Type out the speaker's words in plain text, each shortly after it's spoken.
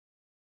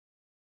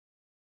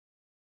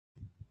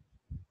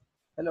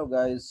Hello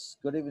guys,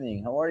 good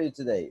evening. How are you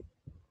today?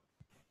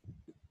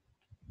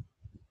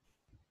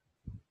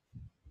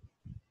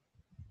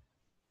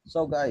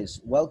 So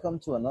guys, welcome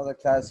to another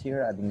class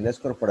here at Ingles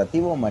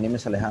Corporativo. My name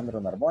is Alejandro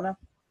Narbona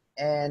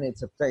and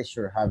it's a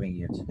pleasure having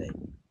you today.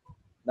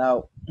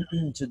 Now,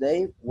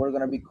 today we're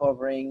going to be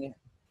covering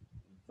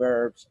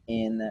verbs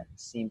in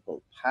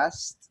simple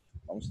past.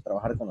 Vamos a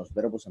trabajar con los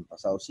verbos en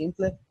pasado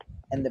simple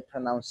and the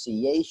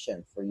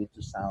pronunciation for you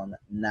to sound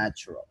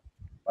natural,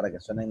 para que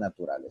suenen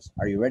naturales.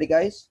 Are you ready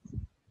guys?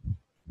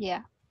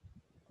 Yeah.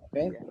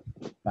 Okay,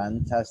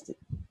 fantastic.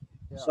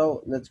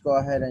 So let's go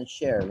ahead and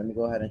share. Let me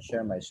go ahead and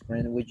share my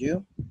screen with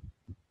you.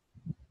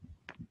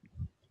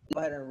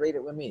 Go ahead and read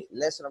it with me.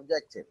 Lesson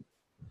objective.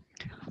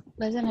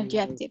 Lesson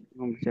objective.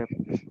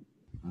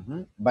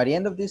 By the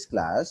end of this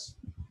class,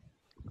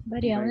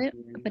 By the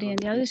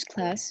end of this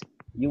class,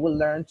 you will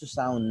learn to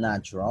sound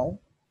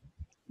natural.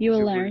 You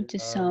will learn to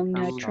sound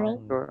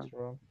natural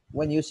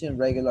When using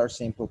regular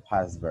simple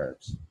past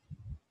verbs.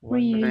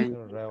 when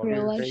you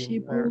realize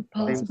simple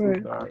past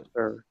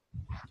verbs.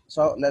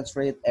 So let's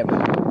read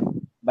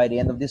everything. By the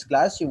end of this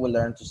class, you will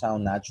learn to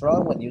sound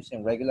natural when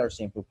using regular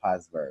simple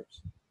past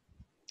verbs.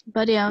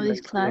 By the end of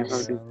this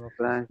class,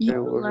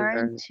 you will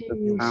learn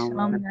to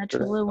sound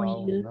natural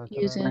when you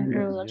using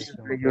regular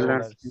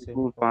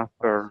simple past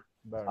verbs.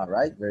 All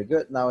right, very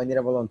good. Now I need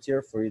a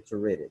volunteer for you to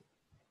read it.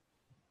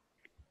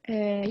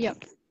 Yeah.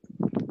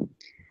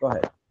 Go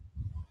ahead.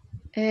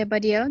 By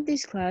the end of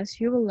this class,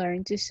 you will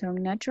learn to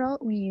sound natural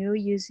when you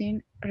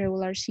using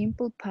regular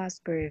simple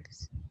past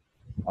verbs.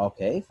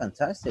 Okay,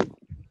 fantastic.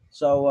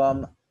 So,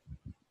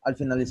 al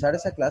finalizar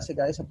esa clase,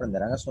 guys,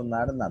 aprenderán a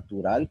sonar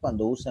natural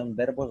cuando usen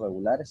verbos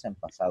regulares en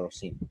pasado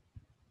simple.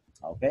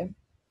 Okay,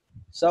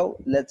 so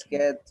let's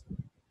get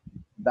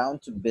down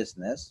to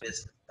business.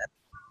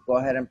 Go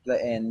ahead and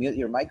play and mute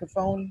your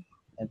microphone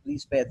and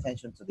please pay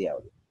attention to the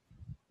audio.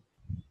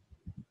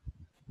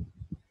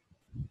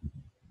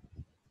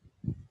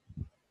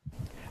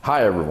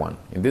 Hi everyone,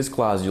 in this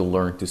class you'll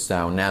learn to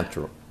sound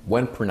natural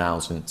when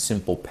pronouncing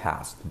simple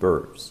past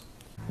verbs.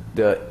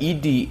 The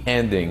ed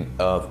ending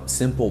of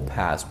simple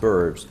past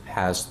verbs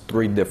has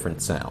 3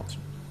 different sounds.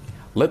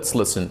 Let's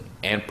listen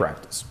and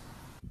practice.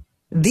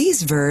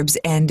 These verbs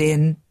end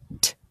in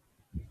t.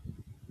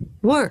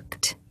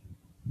 Worked,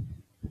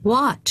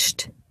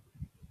 watched.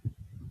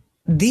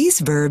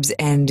 These verbs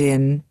end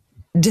in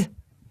d.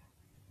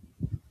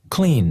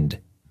 Cleaned,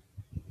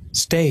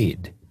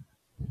 stayed.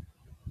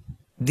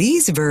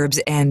 These verbs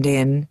end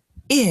in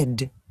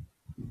id.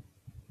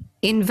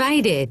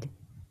 Invited,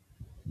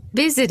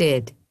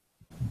 visited.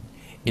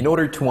 In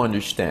order to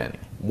understand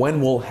when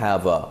we'll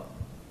have a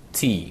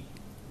T,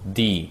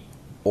 D,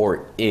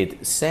 or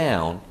id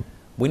sound,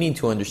 we need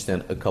to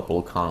understand a couple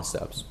of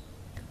concepts.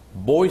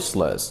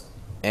 Voiceless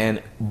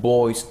and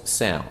voice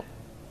sound.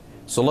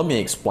 So let me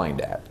explain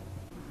that.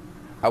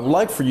 I would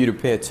like for you to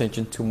pay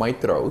attention to my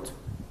throat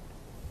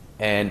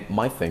and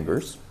my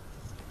fingers.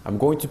 I'm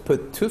going to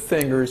put 2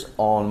 fingers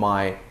on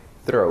my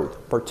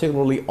throat,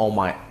 particularly on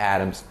my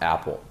Adam's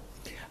apple.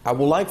 I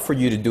would like for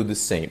you to do the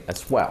same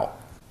as well.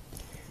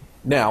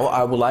 Now,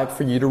 I would like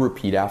for you to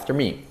repeat after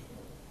me.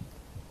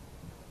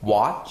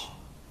 Watch,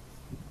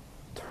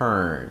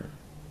 turn.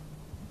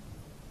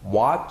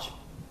 Watch,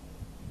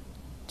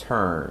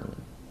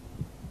 turn.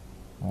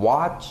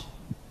 Watch,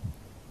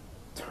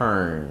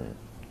 turn.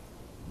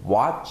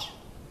 Watch,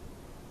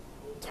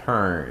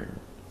 turn.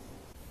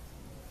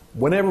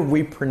 Whenever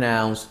we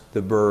pronounce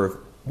the verb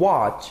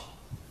watch,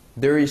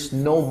 there is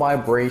no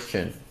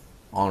vibration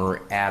on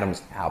our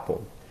Adam's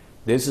apple.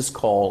 This is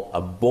called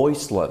a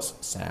voiceless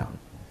sound.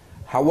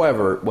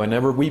 However,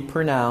 whenever we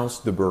pronounce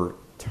the verb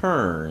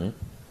turn,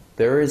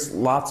 there is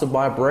lots of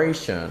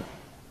vibration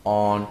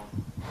on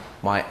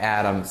my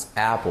Adam's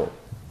apple.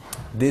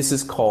 This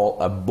is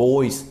called a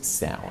voice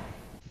sound.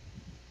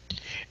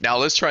 Now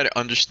let's try to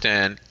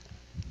understand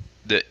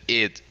the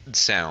id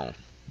sound.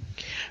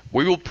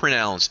 We will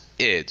pronounce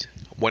id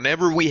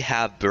whenever we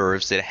have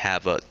verbs that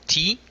have a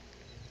T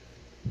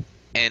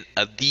and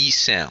a D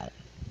sound.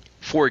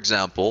 For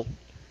example,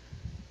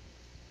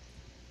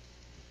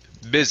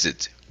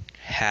 visit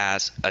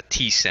has a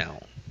T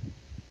sound.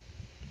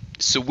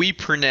 So we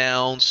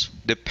pronounce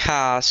the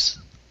past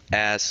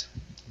as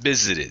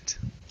visited.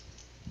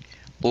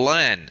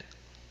 Lend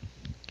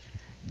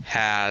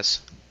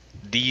has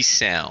D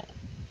sound.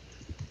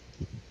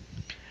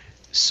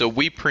 So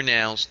we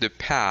pronounce the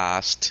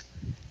past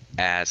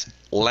as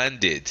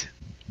lended.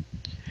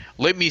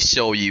 Let me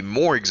show you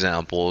more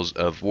examples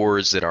of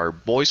words that are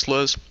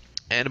voiceless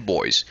and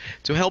voice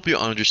to help you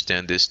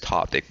understand this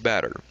topic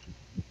better.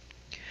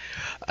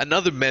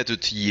 Another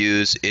method to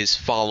use is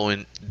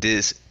following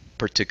these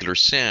particular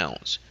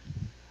sounds.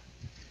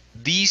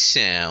 These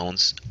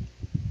sounds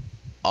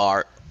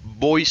are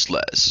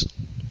voiceless.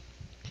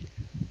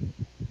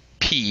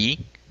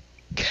 P,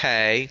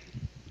 K,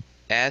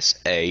 S,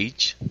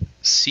 H,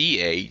 C,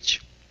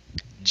 H,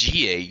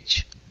 G,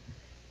 H,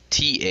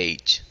 T,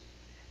 H,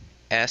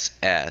 S,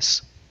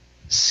 S,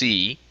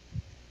 C,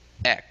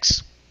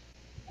 X.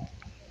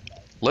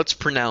 Let's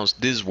pronounce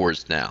these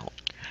words now.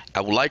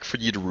 I would like for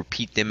you to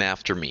repeat them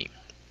after me.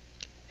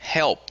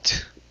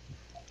 Helped,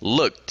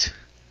 looked,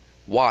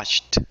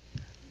 watched,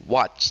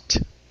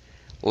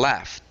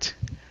 laughed,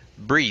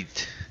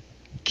 breathed,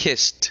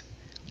 kissed,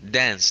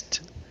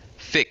 danced,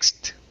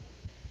 fixed.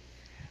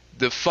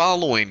 The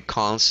following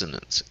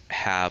consonants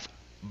have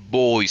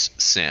voice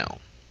sound.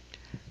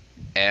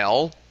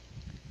 L,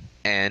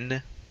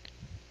 N,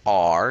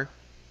 R,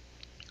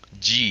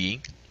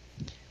 G,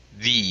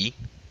 V,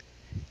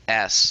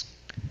 S,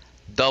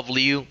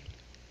 W,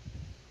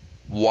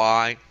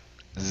 Y,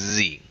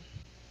 Z.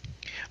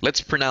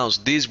 Let's pronounce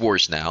these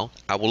words now.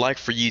 I would like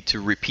for you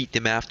to repeat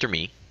them after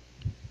me.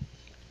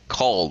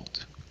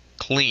 Called,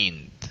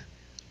 cleaned,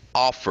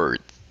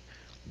 offered,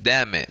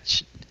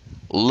 damaged,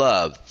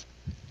 loved,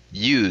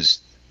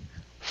 used,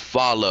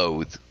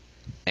 followed,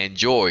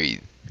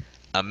 enjoyed,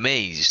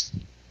 amazed.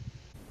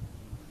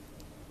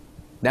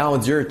 Now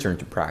it's your turn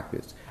to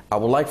practice. I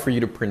would like for you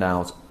to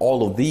pronounce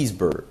all of these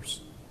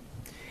verbs.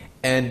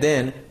 And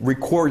then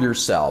record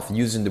yourself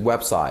using the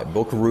website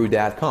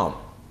bokaroo.com.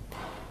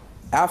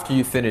 After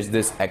you finish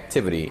this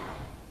activity,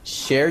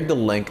 share the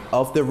link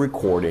of the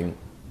recording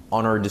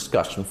on our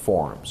discussion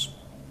forums.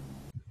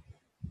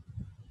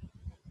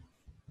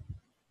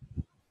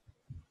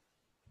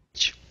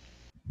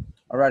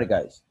 Alrighty,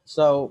 guys.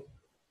 So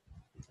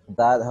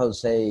that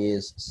Jose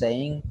is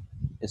saying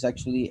is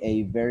actually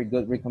a very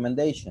good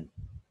recommendation.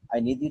 I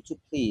need you to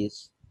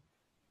please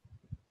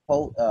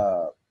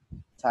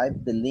type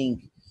the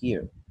link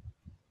here.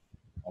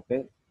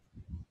 Okay,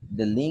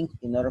 the link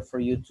in order for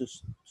you to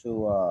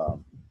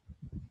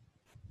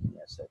give me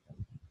a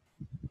second.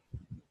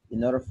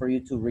 In order for you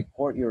to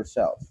record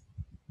yourself.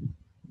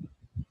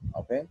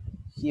 Okay,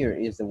 here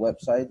is the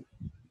website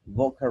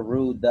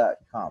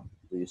vocaroo.com.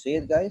 Do you see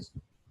it, guys?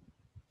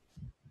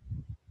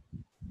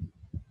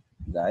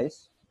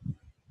 Guys,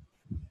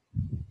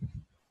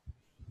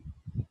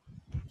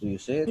 do you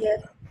see it?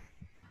 Yes.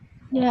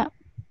 Yeah.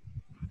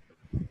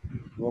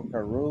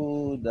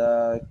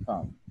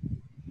 Vocaroo.com.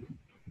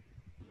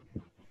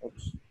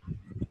 Oops.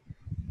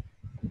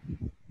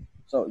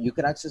 So you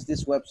can access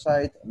this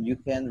website and you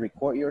can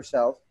record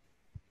yourself.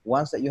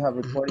 Once that you have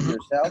recorded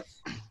yourself,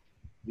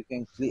 you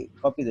can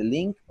copy the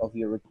link of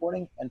your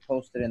recording and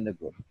post it in the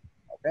group.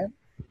 Okay?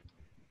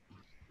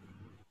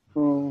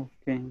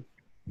 Okay.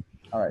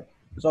 All right.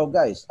 So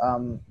guys,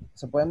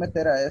 se pueden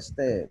meter a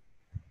este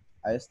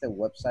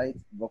website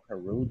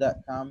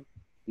vocaroo.com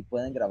y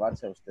pueden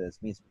grabarse a ustedes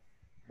mismos.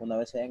 Una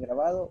vez se hayan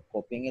grabado,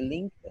 copien el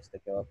link,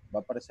 que va a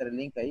aparecer el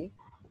link ahí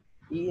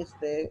y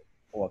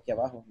o aquí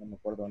abajo, no me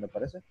acuerdo dónde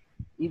aparece,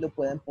 y lo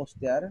pueden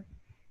postear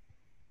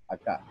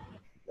acá.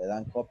 Le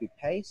dan copy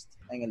paste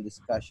en el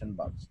discussion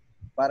box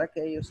para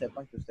que ellos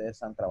sepan que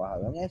ustedes han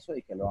trabajado en eso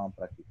y que lo han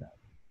practicado.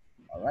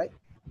 All right?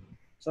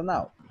 So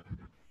now,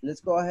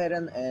 let's go ahead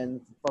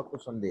and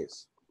focus on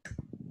this.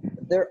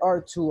 There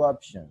are two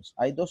options.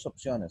 Hay dos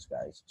opciones,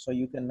 guys, so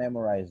you can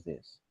memorize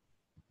this.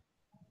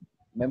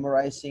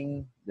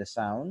 Memorizing the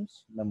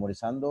sounds,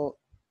 memorizando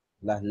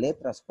las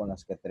letras con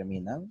las que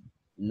terminan,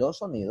 los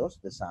sonidos,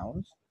 the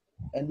sounds,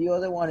 and the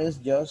other one is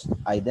just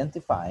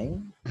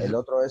identifying. El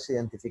otro es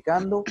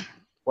identificando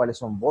cuáles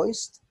son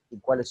voiced y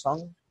cuáles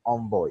son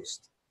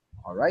unvoiced.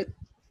 All right?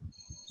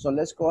 So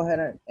let's go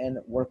ahead and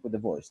work with the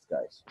voiced,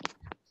 guys.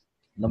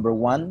 Number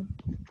one,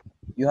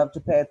 you have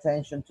to pay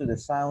attention to the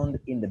sound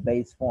in the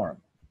base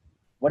form.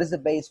 What is the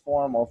base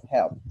form of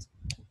help?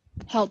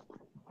 Help.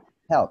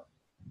 Help,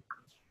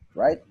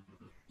 right?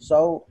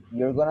 So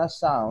you're gonna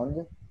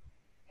sound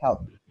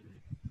help.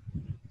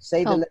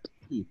 Say Help. the letter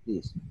P,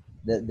 please.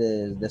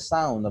 The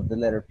sound of the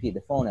letter P,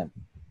 the phoneme.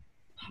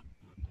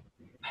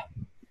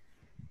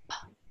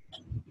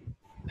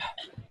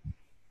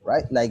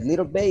 Right? Like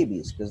little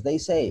babies, because they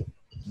say,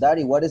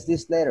 Daddy, what is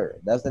this letter?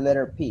 That's the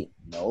letter P.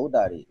 No,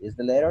 Daddy, it's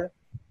the letter.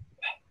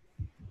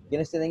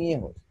 ¿Quiénes tienen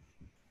hijos?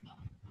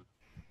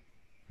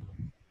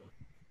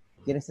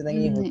 ¿Quiénes tienen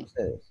hijos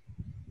ustedes?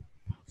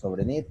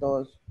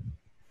 ¿Sobrinitos?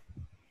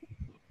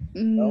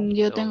 No?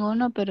 Yo tengo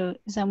uno, pero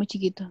está muy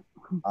chiquito.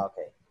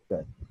 Okay,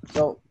 good.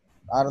 So,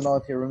 I don't know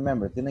if you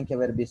remember, tienen que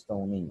haber visto a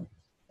un niño.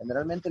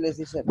 Generalmente les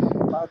dice,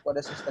 papá, ¿cuál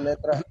es esta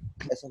letra?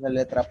 Esa es la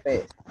letra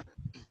P.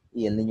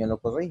 Y el niño lo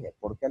corrige.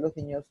 ¿Por qué a los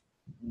niños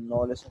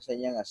no les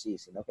enseñan así,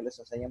 sino que les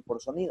enseñan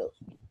por sonidos?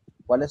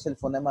 ¿Cuál es el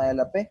fonema de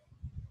la P?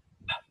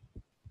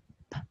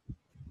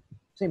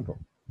 Simple.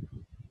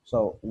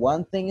 So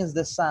one thing is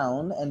the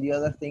sound and the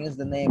other thing is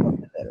the name of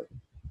the letter.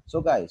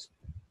 So guys,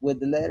 with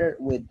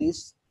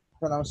this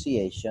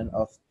pronunciation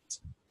of T,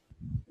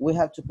 we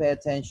have to pay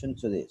attention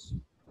to this.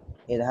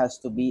 It has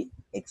to be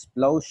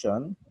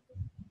explosion,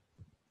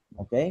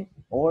 okay,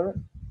 or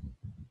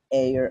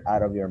air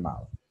out of your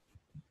mouth.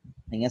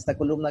 En esta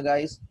columna,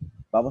 guys,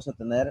 vamos a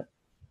tener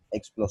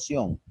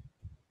explosión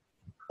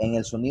en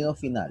el sonido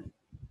final,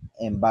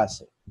 en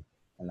base,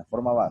 en la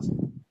forma base.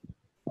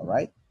 All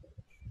right?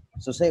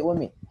 So say it with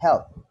me.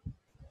 Help.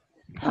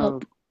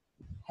 Help.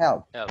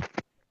 Help. Help.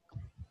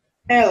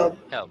 Help.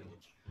 Help.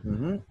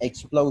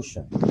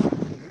 Explosion.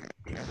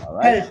 All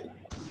right? Help.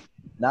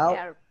 Now,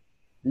 Help.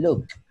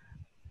 look.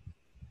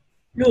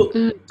 Look.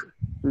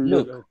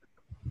 Look.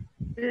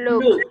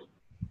 Look.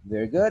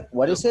 Very good.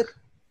 What is it?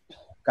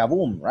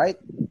 Kaboom, right?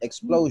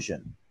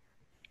 Explosion.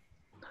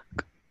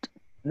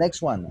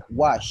 Next one,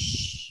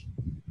 wash.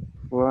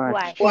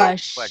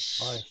 Wash.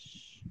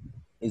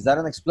 Is that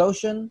an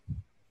explosion?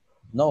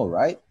 No,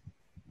 right?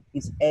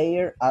 It's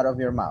air out of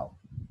your mouth.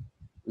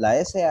 La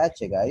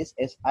SH, guys,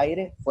 es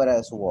aire fuera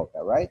de su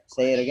boca, right?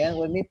 Say it again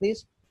with me,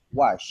 please.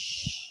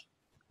 Wash.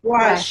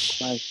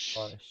 Wash.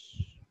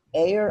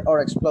 Air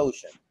or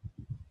explosion?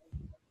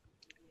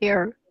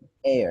 Air.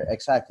 Air,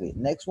 exactly.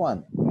 Next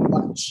one,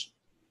 watch.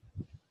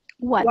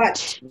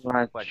 Watch.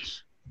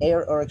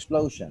 Air or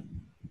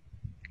explosion?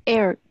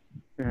 Air.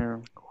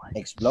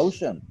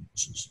 Explosion.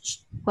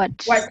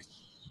 Watch.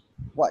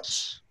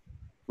 Watch.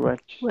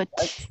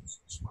 Watch.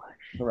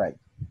 Correct.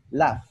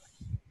 Laugh.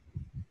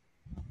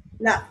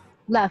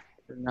 Laugh.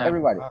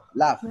 Everybody,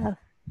 laugh.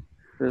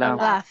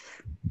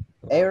 Laugh.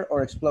 Air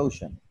or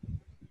explosion?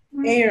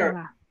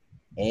 Air.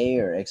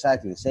 Air,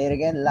 exactly. Say it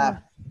again,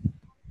 laugh.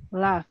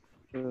 Laugh.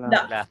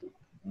 Laugh.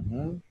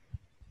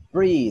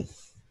 Breathe.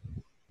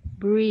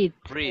 Breathe.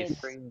 Breathe.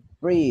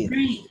 Breathe.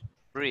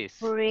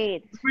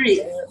 Air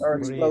or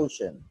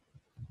explosion?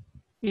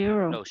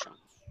 Air.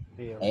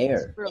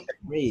 Air.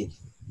 Breathe.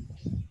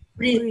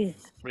 Breathe.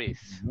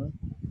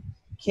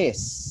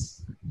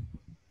 Kiss.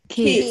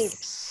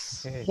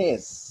 Kiss.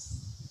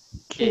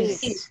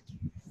 Kiss.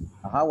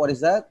 What is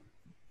that?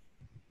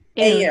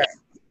 Air.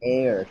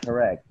 Air,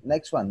 correct.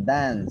 Next one,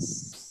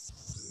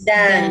 dance.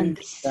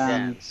 Dance.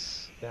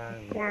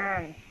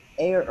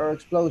 Air or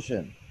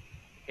explosion?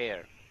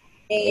 Air.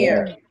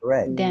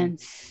 Correct.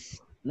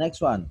 Dance.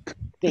 Next one,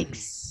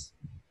 fix.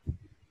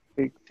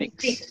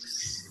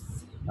 Fix.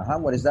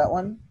 What is that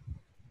one?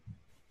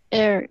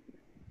 Air.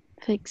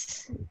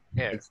 Fix.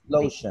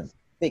 Explosion.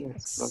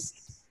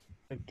 Fix.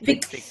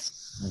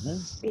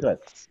 Fix. Good.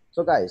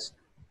 So guys,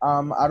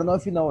 I don't know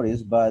if you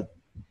noticed, but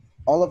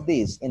all of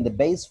these in the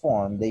base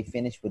form, they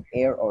finish with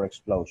air or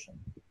explosion.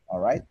 All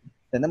right.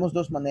 Tenemos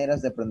dos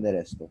maneras de aprender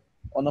esto.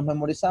 O nos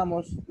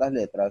memorizamos las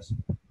letras.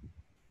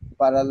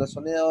 Para el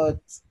sonido,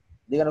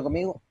 díganlo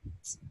conmigo.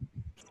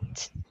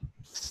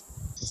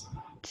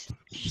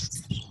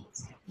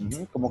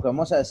 Como que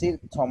vamos a decir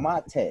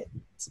tomate.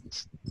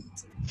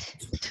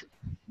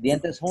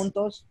 Dientes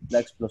juntos, la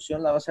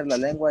explosión la va a hacer la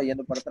lengua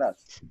yendo para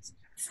atrás.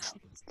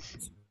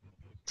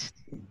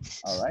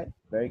 All right,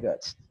 very good.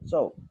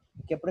 So,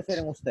 ¿qué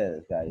prefieren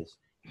ustedes, guys?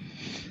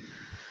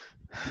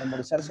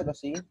 Memorizárselo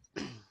así.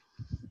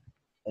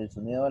 El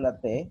sonido de la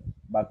T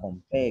va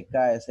con P,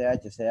 K, S,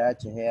 H, C,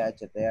 H, G,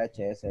 H, T,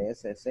 H, S,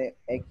 S, C,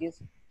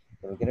 X.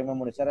 ¿Pero quieren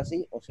memorizar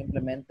así o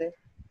simplemente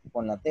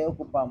con la T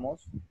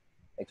ocupamos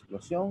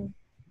explosión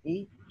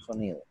y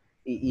sonido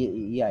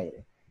y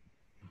aire?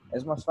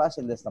 Es más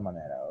fácil de esta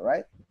manera, all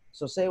right?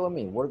 So say with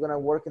me, we're going to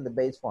work in the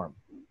base form.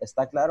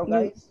 ¿Está claro,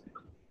 guys?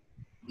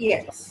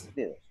 Yes.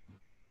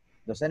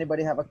 Does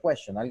anybody have a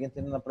question? ¿Alguien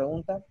tiene una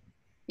pregunta?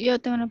 Yo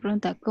tengo una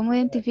pregunta. ¿Cómo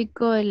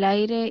identifico el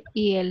aire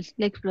y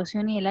la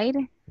explosión y el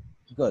aire?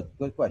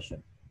 Good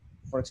question.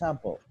 For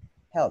example,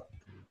 help.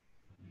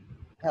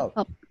 Help.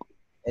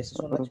 Esa es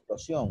una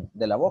explosión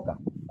de la boca.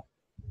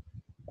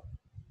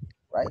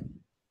 Right?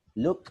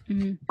 Look.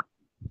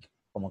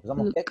 Como que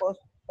somos quecos,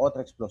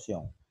 otra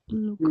explosión.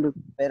 Look.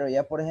 Pero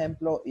ya, por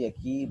ejemplo, y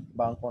aquí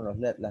van con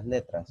las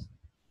letras.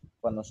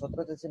 Cuando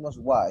nosotros decimos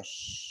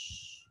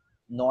wash,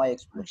 no hay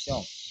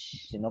explosión,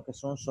 sino que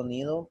es un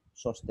sonido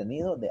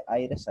sostenido de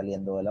aire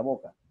saliendo de la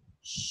boca.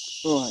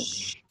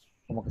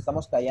 Como que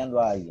estamos callando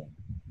a alguien.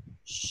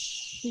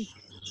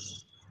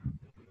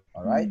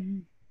 All right?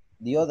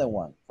 The other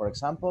one, for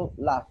example,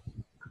 laugh.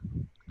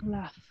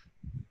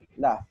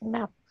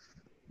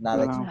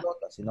 Nada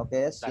explota, sino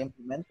que es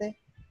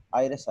simplemente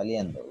aire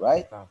saliendo,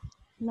 right?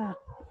 Laugh.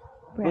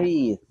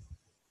 Breathe.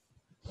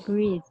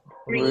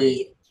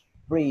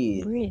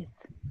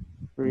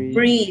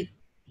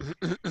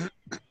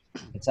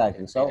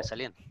 Exactly. So,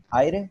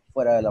 aire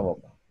fuera de la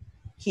boca.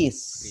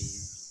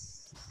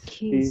 Kiss.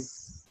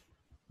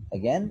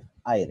 Again,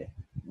 aire.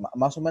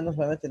 Más o menos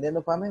me va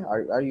entendiendo, Pame?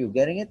 Are you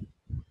getting it?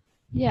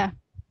 Yeah.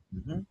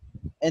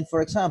 And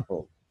for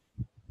example,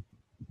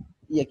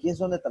 y aquí es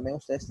donde también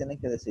ustedes tienen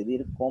que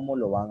decidir cómo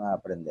lo van a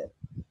aprender.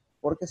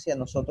 Porque si a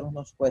nosotros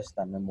nos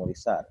cuesta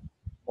memorizar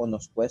o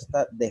nos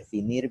cuesta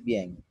definir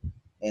bien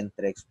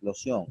entre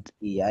explosión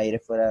y aire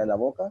fuera de la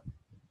boca,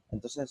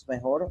 entonces es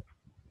mejor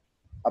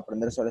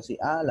aprender sobre sí.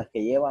 Las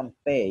que llevan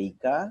P y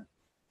K,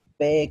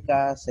 P,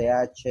 K, C,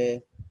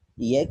 H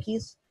y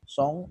X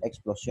son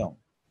explosión.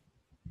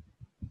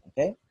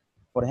 ¿Ok?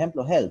 Por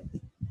ejemplo, help,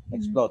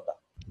 explota.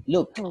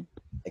 Look,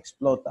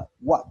 explota.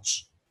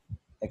 Watch,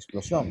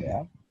 explosión,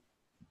 ¿verdad?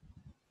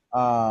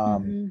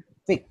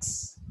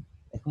 Fix,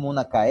 es como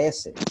una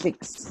KS,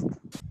 fix.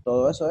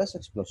 Todo eso es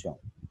explosión.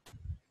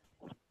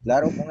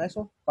 ¿Claro con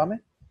eso,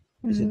 Pame?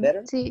 Is it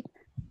better? Sí.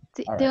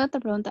 All Tengo right. otra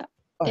pregunta.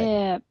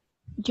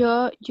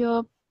 Yo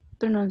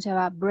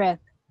pronunciaba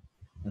breath.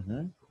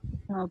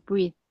 No,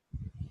 breathe.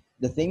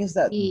 The thing is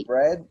that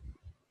bread,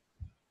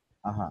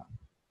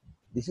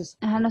 this is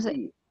no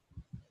sé.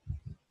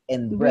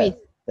 En breath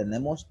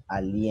tenemos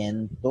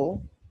aliento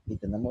y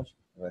tenemos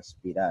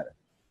respirar.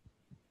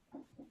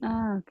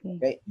 Okay.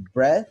 Okay,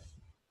 breath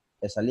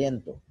es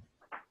aliento.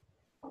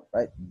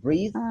 Right?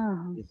 Breathe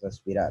es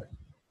respirar.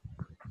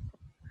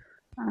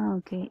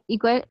 Okay.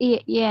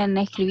 ¿Y en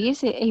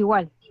escribirse es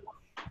igual?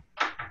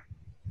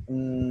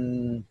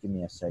 Give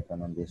me a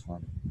second on this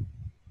one.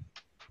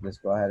 Let's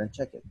go ahead and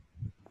check it.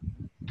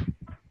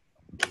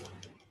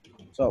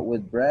 So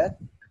with breath,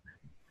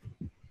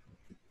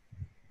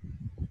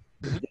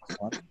 with this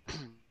one,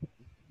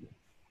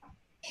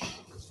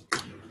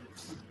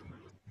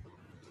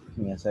 give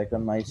me a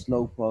second, my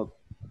slow quote.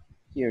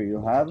 Here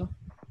you have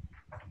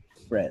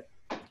breath,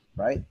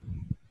 right?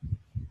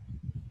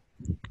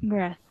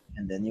 Breath.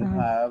 And then you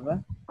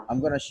have,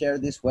 I'm gonna share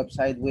this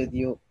website with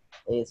you.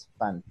 It's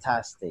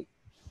fantastic.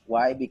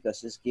 Why?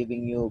 Because it's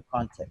giving you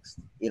context.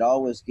 It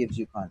always gives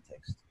you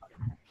context.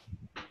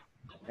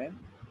 Okay?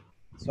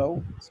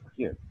 So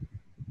here,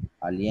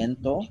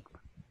 aliento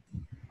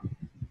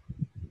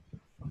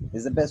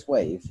is the best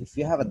way. If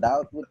you have a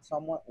doubt with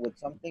someone, with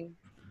something,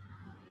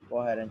 go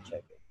ahead and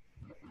check it.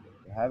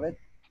 You have it?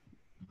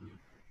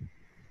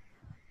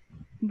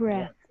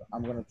 Breath.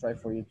 I'm gonna try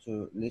for you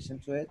to listen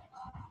to it.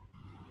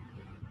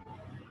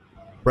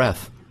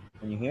 Breath.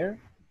 Can you hear?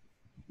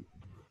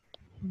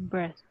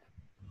 Breath.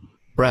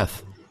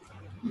 Breath.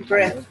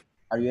 Breath.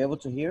 Are you able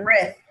to hear?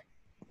 Breath.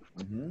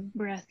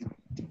 Breath.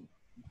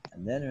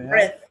 And then you have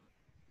Breath.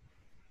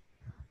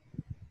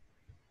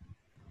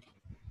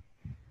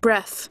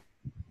 Breath.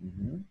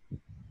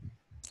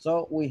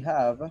 So we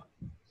have,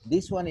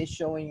 this one is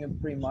showing you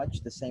pretty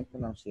much the same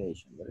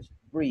pronunciation. There's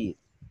breathe,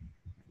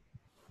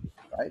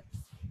 right?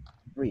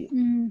 Breathe.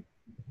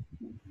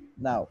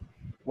 Now,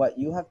 what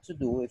you have to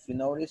do, if you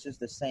notice, is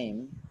the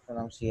same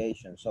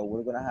pronunciation. So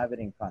we're going to have it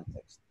in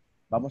context.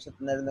 Vamos a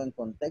tenerlo en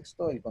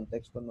contexto. El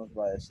contexto nos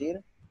va a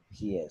decir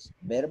si es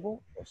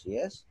verbo o si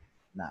es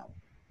noun.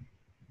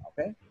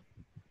 Okay?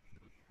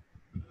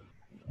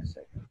 Give me a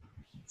second.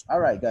 All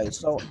right, guys.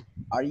 So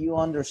are you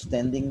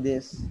understanding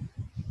this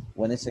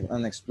when it's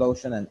an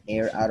explosion and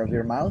air out of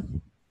your mouth?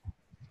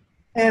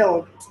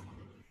 Held.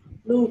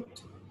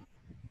 Looked.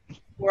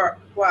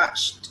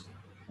 Washed.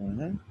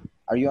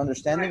 Are you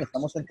understanding?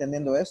 ¿Estamos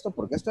entendiendo esto?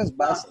 Porque esto es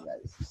base,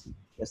 guys.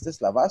 Esta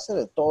es la base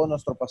de todo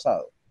nuestro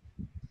pasado.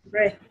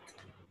 Breath.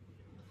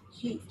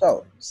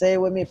 So, say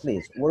it with me,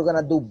 please. We're going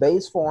to do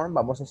base form.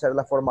 Vamos a hacer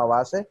la forma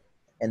base.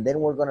 And then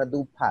we're going to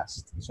do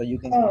past. So you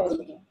can...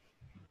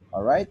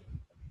 All right?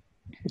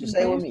 So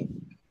say it with me.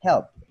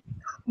 Help.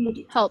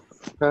 Help.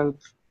 Help.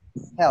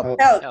 Help. Help.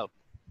 Help.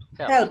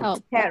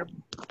 Help.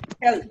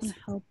 Help.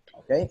 Help.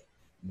 Okay?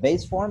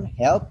 Base form,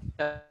 help.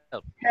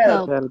 Help.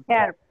 Help.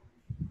 Help.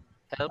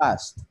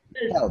 Past,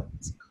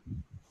 helped.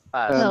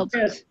 Help.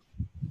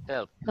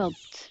 Help.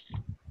 Helped.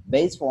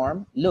 Base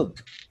form,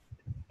 look.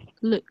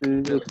 Look.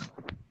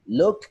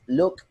 Look,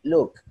 look, look.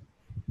 Look.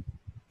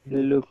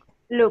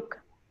 Look. Looked.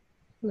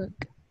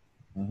 Looked.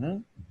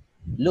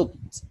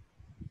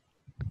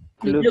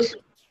 Looked.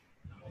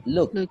 Looked.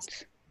 Look.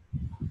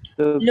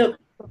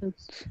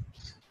 Looked.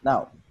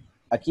 Now,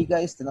 aquí,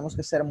 guys, tenemos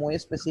que ser muy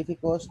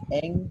específicos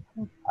en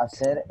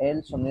hacer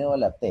el sonido de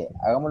la T.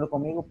 Hagámoslo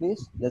conmigo,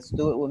 please. Let's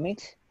do it with me.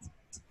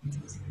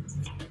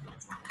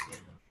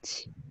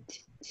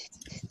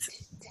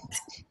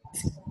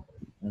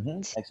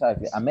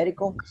 Exactly.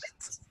 Américo.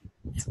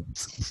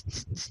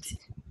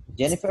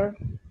 Jennifer.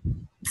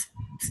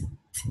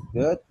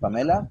 Good.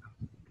 Pamela.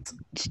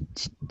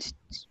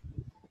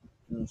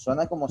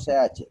 Suena como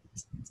CH.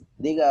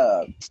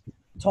 Diga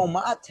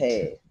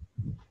tomate.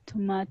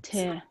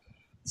 Tomate.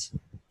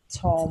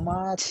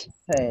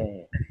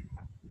 Tomate.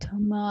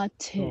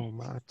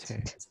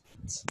 Tomate.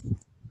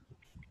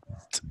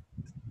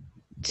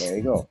 There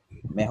you go.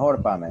 Mejor,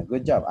 Pamela.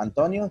 Good job.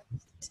 Antonio.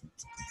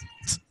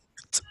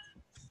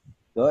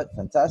 Good.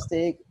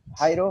 Fantastic.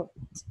 Jairo.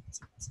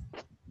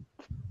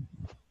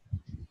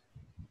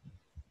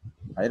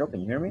 Jairo,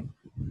 can you hear me?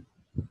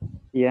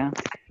 Yeah.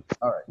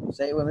 All right.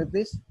 Say it with me,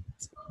 please.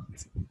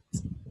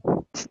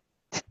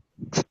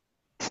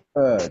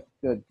 Good,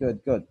 good,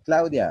 good, good.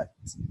 Claudia.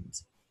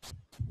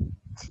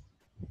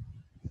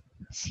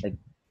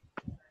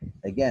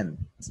 Again.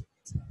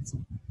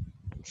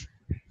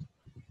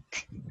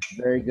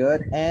 Very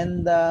good.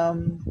 And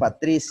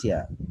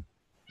Patricia.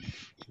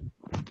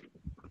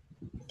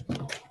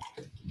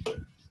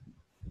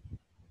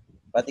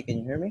 Patty, can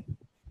you hear me?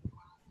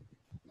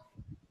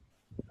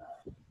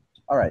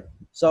 All right.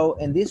 So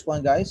in this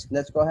one, guys,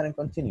 let's go ahead and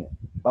continue.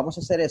 Vamos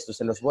a hacer esto.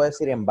 Se los voy a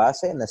decir en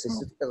base.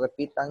 Necesito que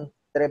repitan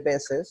 3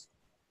 veces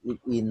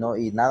y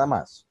nada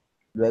más.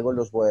 Luego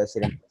los voy a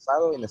decir en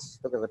pasado y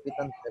necesito que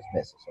repitan 3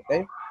 veces,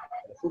 ¿ok?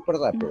 Súper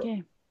rápido.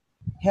 Okay.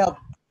 Help.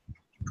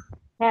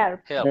 Help.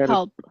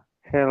 Help.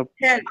 Help.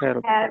 Help.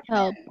 Help.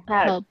 Help.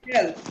 Help.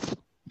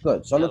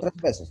 Good. Solo 3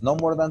 veces. No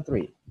more than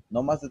 3.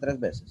 No más de 3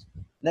 veces.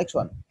 Next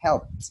one.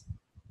 Help.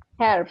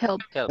 Help.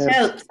 Help. Help.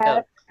 Help.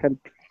 Help.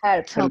 Help.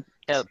 Help.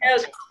 Help.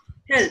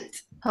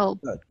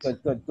 Help. Good,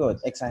 good, good, good.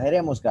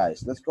 Exageremos,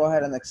 guys. Let's go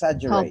ahead and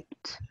exaggerate.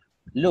 Helped.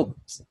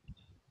 Looked.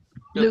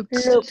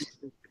 Looked. Look.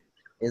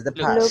 is the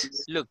Looked.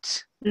 past.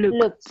 Looked.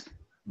 Looked.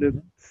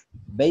 Mhm.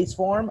 Base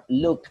form,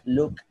 look,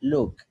 look,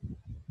 look.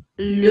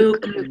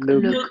 Look. Look.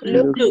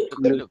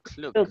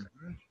 Look.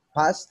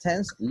 Past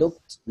tense,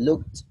 looked,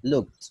 looked,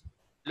 looked.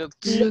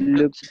 Looked.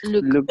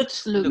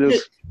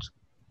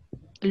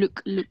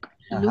 Look.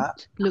 Uh-huh.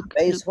 Look.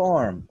 Base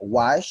form,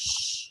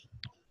 wash.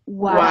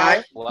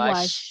 Wash.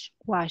 Wash.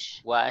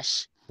 Wash.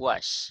 Wash.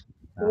 Wash.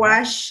 Uh-huh.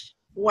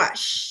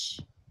 Wash.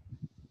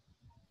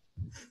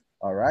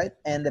 All right.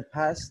 And the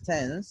past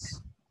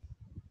tense,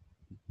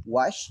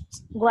 washed.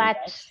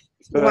 Watched.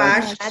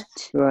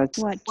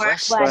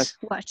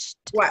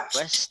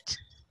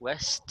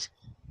 West.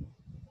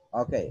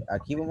 Ok,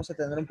 aquí vamos a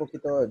tener un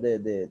poquito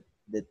de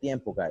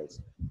tiempo,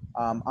 guys.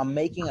 I'm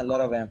making a lot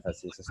of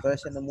emphasis. Estoy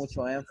haciendo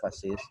mucho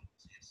énfasis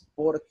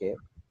porque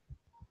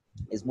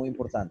es muy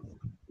importante.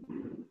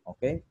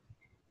 Ok.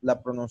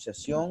 La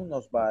pronunciación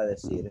nos va a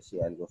decir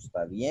si algo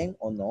está bien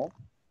o no.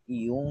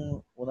 Y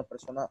una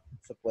persona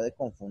se puede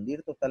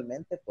confundir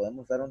totalmente.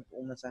 Podemos dar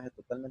un mensaje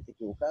totalmente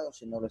equivocado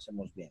si no lo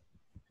hacemos bien.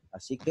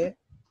 Así que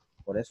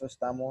por eso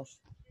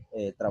estamos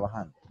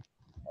trabajando.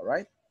 All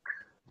right?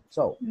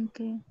 So,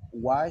 Okay.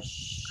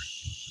 wash.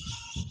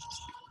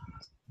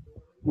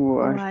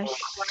 Good.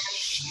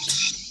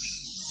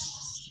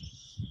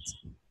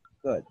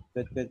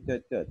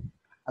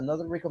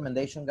 Another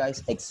recommendation,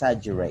 guys,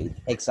 exaggerate.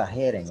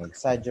 Exageren,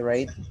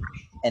 exaggerate,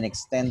 and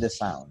extend the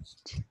sounds.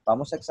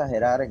 Vamos a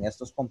exagerar en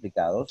estos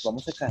complicados.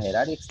 Vamos a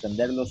exagerar y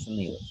extender los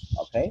sonidos,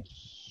 ¿ok?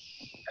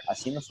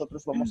 Así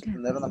nosotros vamos a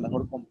tener una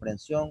mejor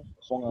comprensión.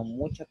 Pongan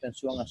mucha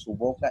atención a su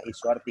boca y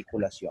su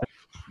articulación,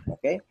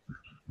 ¿ok?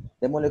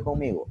 Démosle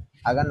conmigo.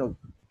 Háganlo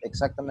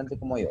exactamente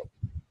como yo.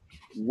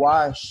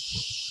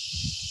 Wash.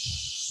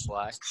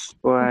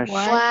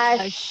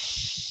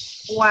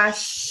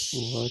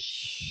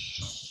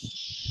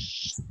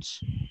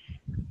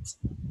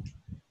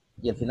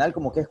 Y al final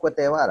como que es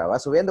cohete de vara. Va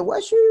subiendo.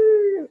 Wash.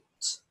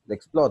 Le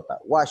explota.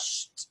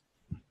 Wash.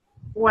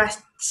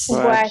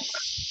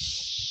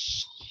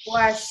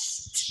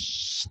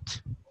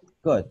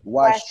 Good.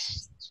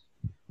 Wash.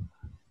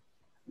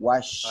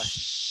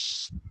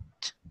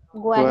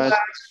 Good.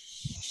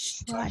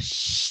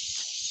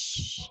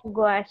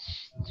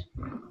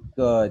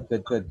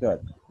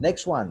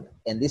 Next one.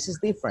 And this is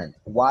different.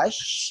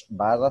 Wash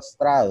va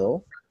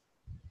arrastrado.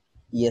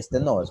 Y este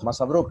no, es más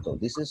abrupto.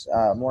 This is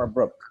more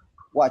abrupt.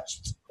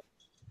 Watched.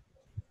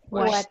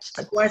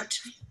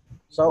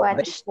 So,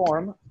 base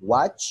form,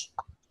 watch.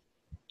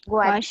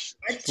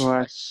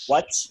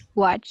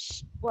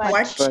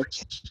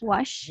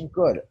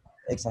 Good.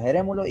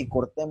 Exagerémoslo y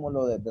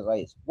cortémoslo de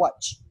raíz.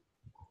 Watch.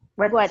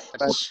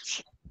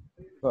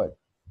 Good.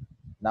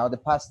 Now the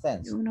past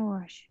tense.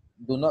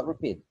 Do not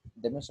repeat.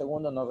 Deme un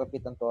segundo, no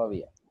repitan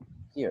todavía.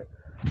 Here.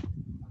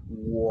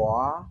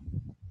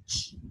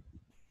 Watch.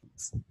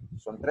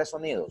 Son 3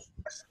 sonidos.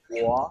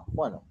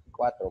 Bueno,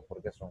 4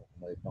 porque son,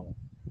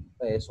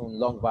 es un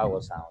long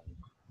vowel sound.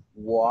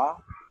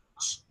 Watch.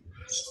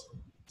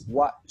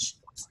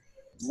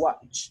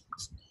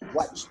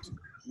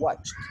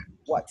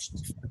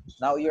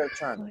 Now your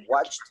turn.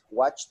 Watched.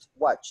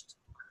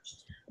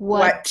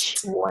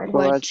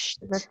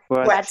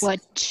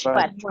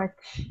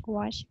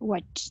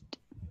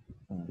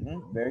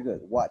 Very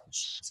good.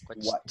 Watch.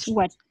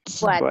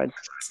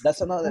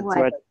 That's another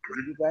tip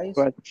you guys.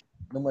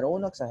 Número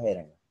 1,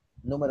 exageren.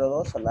 Número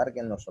 2,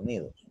 alarguen los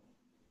sonidos.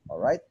 All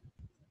right?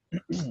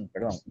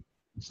 Perdón.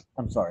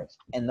 I'm sorry.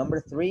 And number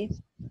 3,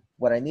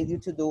 what I need you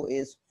to do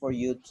is for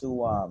you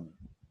to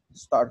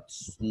start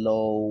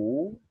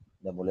slow,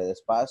 démosle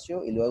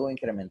despacio, y luego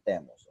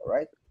incrementemos. All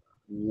right?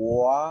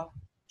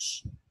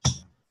 Watch.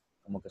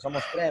 Como que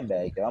somos tren,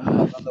 vea, y que vamos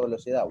bajando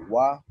velocidad.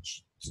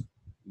 Watch.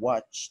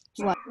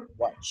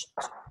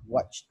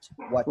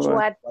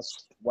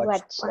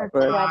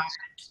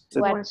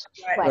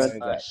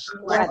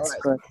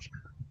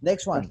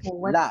 Next one,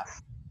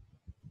 laugh.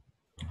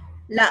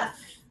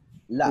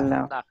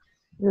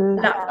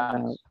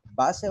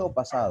 ¿Base o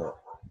pasado?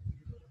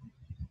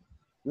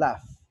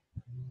 Laugh.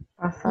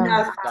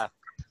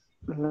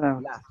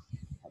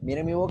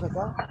 Miren mi boca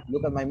acá.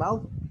 Look at my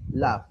mouth.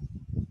 Laugh.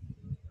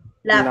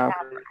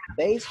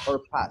 Base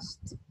or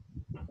past?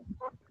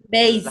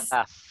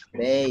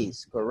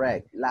 Base,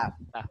 correct. Laugh.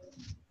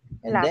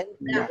 And then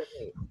look at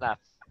me.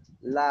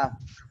 Laugh.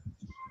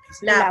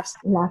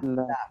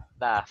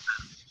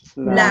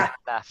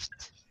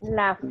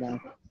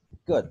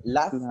 Good.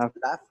 Laugh.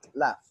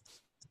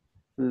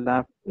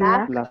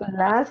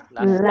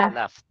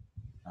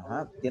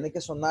 Ajá. Tiene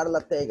que sonar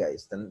la T,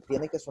 guys.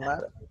 Tiene que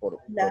sonar por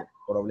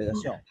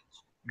obligación.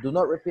 Do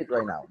not repeat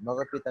right now. No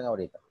repitan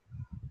ahorita.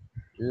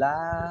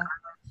 Laugh.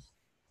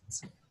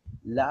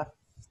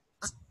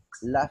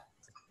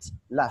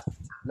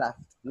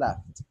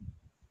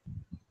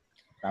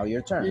 Now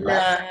your turn.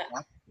 Laugh.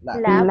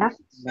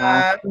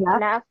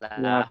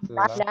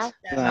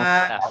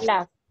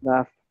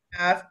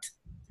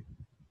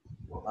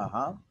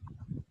 Uh-huh.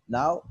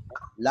 Now,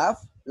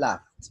 laughed.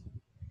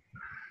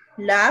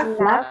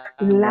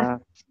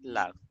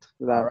 All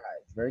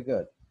right, very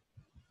good.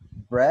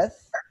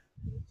 Breath.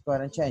 Go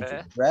ahead and change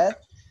it. Breath,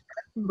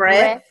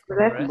 Breath.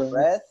 breath,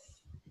 breath,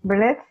 breath, Breath.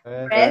 breath,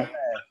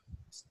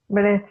 breath,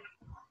 breath,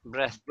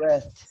 Breath.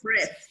 breath,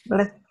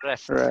 breath,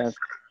 breath,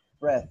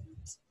 breath.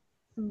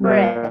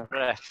 Breath.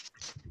 breath,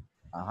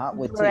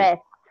 With T. Breath.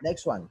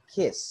 Next one,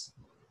 kiss.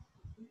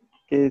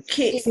 kiss,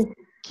 Kiss.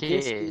 Kiss,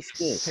 kiss, kiss,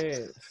 kiss.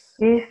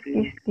 kiss,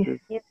 kiss,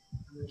 kiss,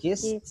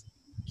 Kiss,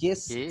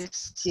 kiss,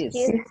 kiss, kiss.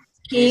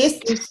 Kiss.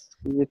 kiss,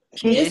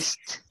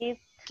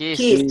 Kiss. kiss,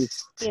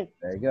 Kiss.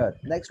 Very good.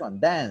 Next one,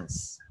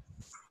 dance.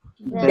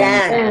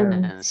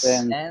 Dance. dance,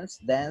 Dance,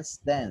 dance,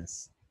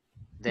 dance.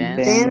 dance,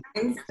 dance,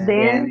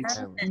 Dance.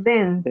 dance,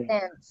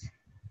 Dance.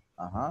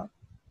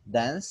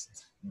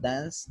 Danced,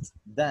 danced,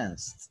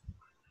 danced.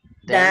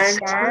 dance,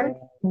 Dance.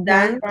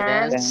 dance,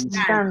 dance,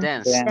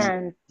 dance,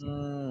 dance.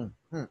 Dance.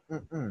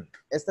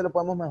 Este lo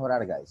podemos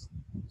mejorar, guys.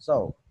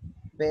 So,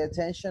 pay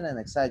attention and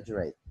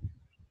exaggerate.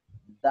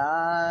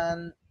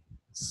 Dance,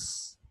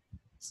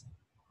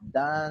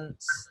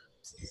 dance,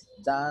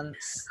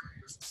 dance,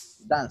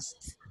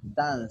 dance,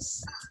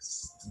 dance,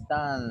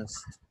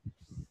 dance.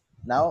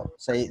 Now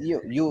say it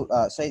you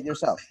say it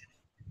yourself.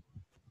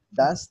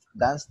 Danced,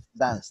 danced,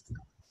 danced.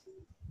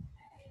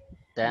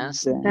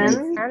 Dance, dance,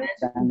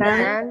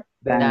 Dance.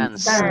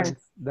 dance, dance,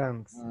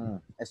 dance,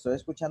 Estoy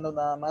escuchando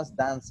nada más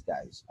dance,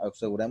 guys.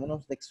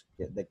 Asegurémonos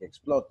de que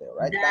explote,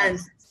 right?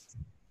 Dance.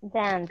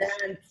 Dance.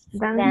 dance,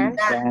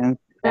 Dance.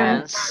 dance,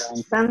 dance,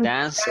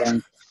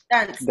 dance,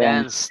 Dance.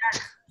 dance,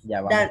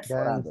 Ya vamos Dance.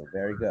 mejorando.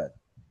 Very good.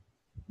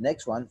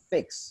 Next one,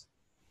 fix.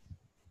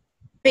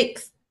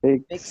 Fix.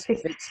 Fix,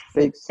 fix, fix,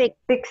 fix.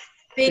 fix,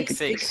 Fix.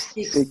 Fix.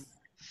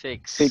 Fix.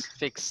 fix,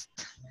 fixed,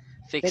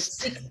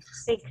 fixed,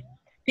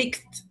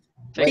 Fixed.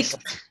 fixed,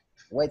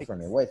 Wait for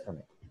me, wait for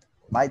me.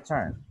 My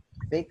turn.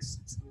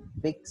 Fixed,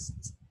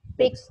 fixed,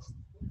 Fixed.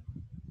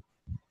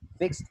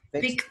 fixed,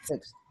 fixed,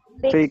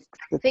 Fixed.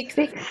 fixed.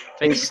 fix,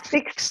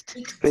 fixed,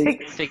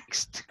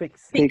 fixed,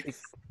 fixed,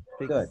 fix,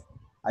 Good.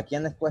 ¿A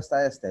quién les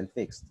cuesta el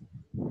fixed?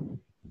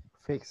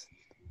 fix,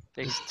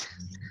 fixed.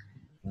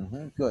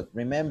 Good.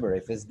 Remember,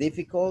 if it's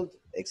difficult,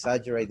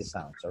 exaggerate the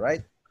sounds, all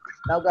right?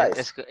 Now,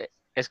 guys.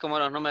 Es como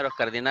los números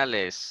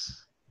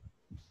cardinales,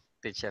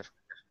 teacher.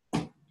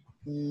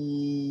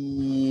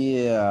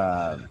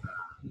 Yeah.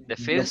 The Lo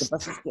que first,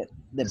 pasa es que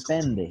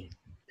depende.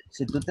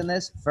 Si tú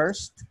tenés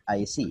first,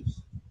 ahí sí,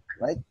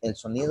 right? El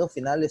sonido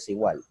final es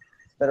igual.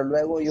 Pero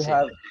luego you Sí.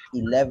 have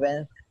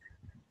 11,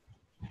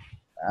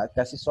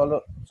 casi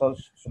solo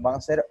van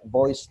a ser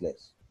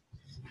voiceless.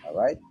 All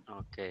right?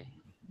 okay,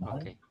 Ajá.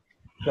 okay.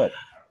 Good.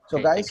 So,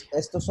 Okay, guys,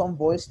 estos son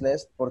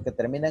voiceless porque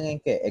terminan en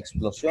 ¿qué?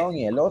 Explosión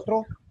y el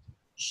otro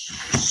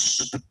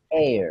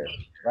air,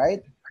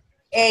 right?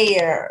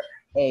 Air.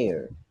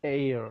 Air.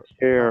 air,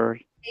 air,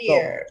 So,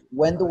 Air.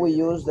 when do we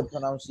use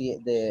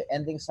the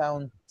ending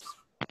sound?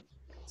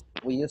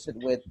 We use it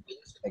with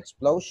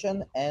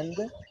explosion and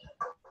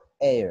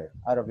air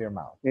out of your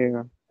mouth.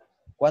 air,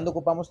 ¿Cuándo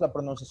ocupamos la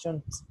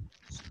pronunciación?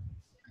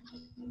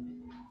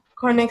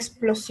 Con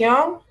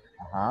explosión.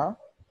 Ajá.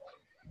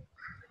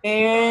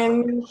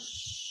 En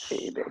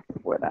aire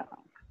fuera,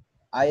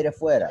 Aire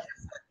fuera.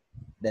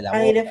 De la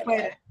boca. aire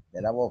fuera.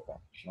 De la boca.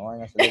 No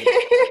van a salir.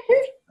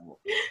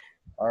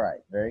 All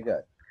right, very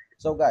good.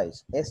 So,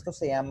 guys, estos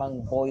se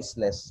llaman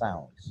voiceless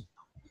sounds.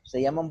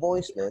 Se llaman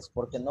voiceless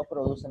porque no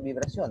producen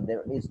vibración.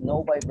 There is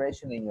no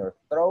vibration in your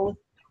throat,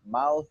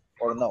 mouth,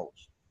 or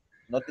nose.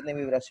 No tiene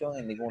vibración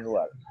en ningún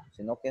lugar,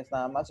 sino que es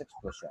nada más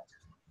explosión.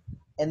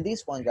 And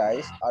these one,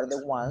 guys, are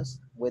the ones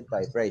with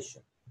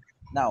vibration.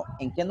 Now,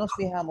 ¿en qué nos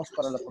fijamos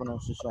para la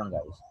pronunciación,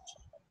 guys?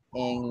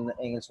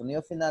 ¿En el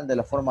sonido final de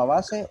la forma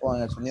base o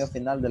en el sonido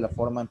final de la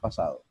forma en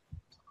pasado?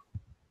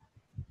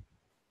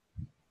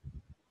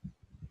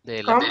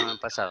 de la forma en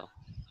pasado.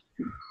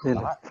 de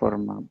la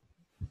forma,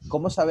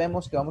 ¿Cómo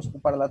sabemos que vamos a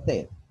ocupar la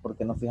T?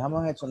 Porque nos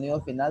fijamos en el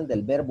sonido final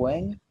del verbo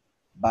en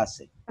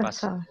base.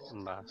 Pasado.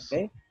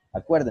 ¿Ok?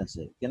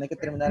 Acuérdense, tiene que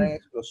terminar en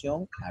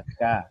explosión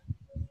acá,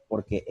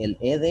 porque el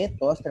ED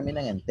todas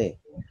terminan en T.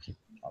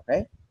 ¿Ok?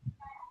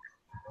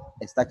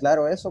 ¿Está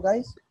claro eso,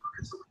 guys?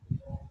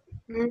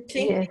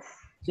 Sí. yes,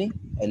 Sí.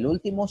 El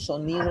último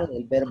sonido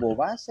del verbo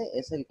base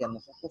es el que a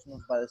nosotros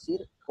nos va a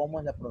decir cómo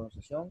es la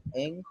pronunciación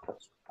en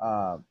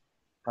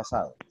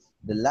pasado.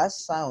 The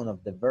last sound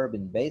of the verb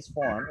in base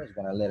form is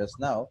going to let us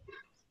know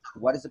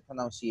what is the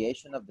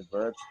pronunciation of the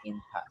verbs in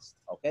past.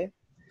 Okay?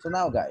 So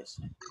now, guys,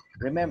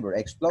 remember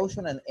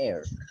explosion and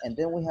air. And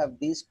then we have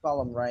this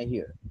column right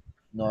here.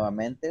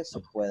 Nuevamente se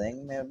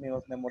pueden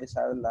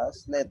memorizar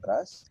las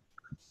letras.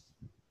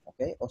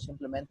 Okay? O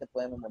simplemente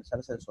pueden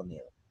memorizarse el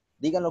sonido.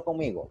 Díganlo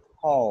conmigo.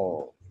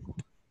 Call.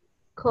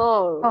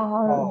 Cold.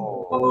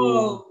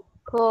 Call.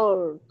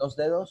 Cold. Dos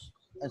dedos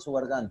en su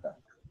garganta.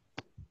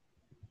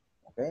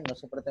 Ok, no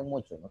se aprieten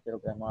mucho. No quiero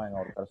que se me vayan a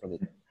ahorcar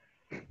solitos.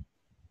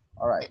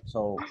 Alright,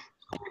 so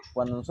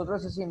cuando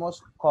nosotros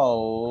decimos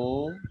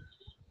call,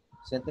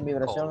 ¿sienten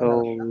vibración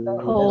en la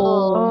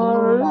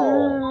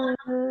garganta?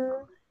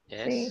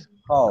 Yes.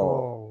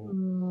 Call.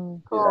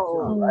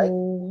 Vibración, right?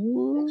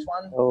 Next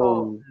one.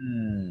 oh,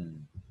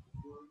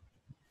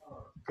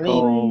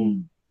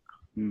 Clean.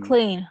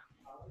 clean,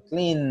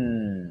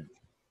 Clean.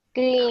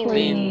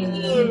 Clean.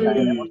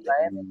 Tenemos la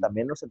N,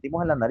 también lo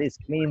sentimos en la nariz.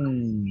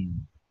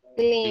 Clean.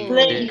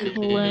 Clean.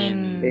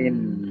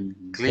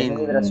 ¿Tiene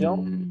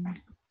vibración?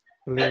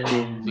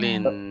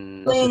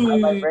 Clean. Does it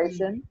have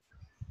vibration?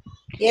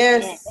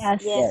 Yes.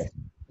 Yes.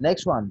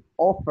 Next one.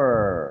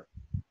 Offer.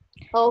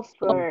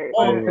 Offer.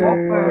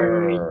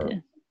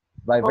 Offered.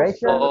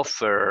 Vibration?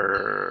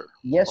 Offer.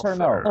 Yes or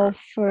no?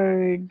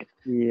 Offered.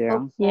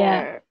 Yeah.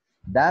 Yeah.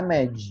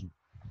 Damage.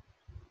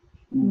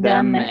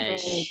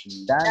 Damage.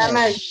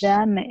 Damage.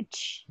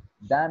 Damage.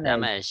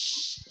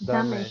 Damage.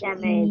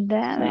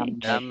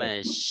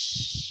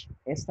 Damage.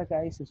 Esta,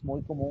 guys, es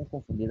muy común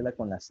confundirla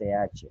con la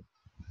CH.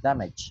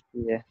 Damage.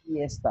 Yeah.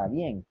 Y está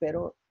bien,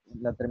 pero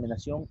la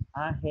terminación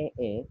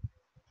AGE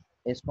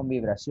es con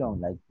vibración,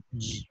 like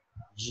G,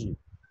 G.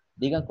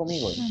 Digan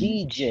conmigo,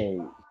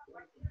 DJ.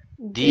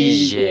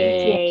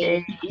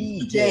 DJ.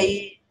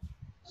 DJ.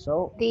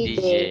 So,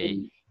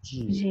 DJ.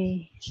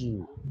 G,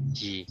 G.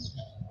 G.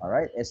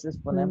 Alright, este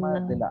fonema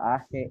de la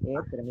AGE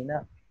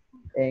termina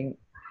en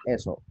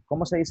eso.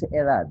 ¿Cómo se dice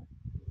edad?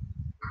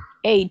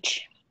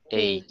 H.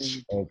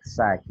 H.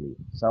 Exactly.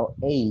 So,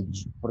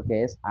 age,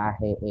 porque es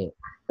AGE.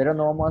 Pero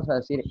no vamos a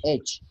decir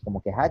H,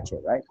 como que H,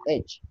 right?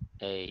 H.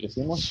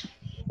 Decimos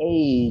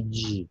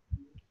age.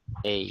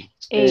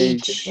 H.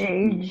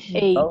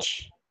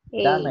 H.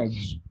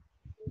 Damage.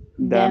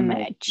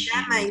 Damage.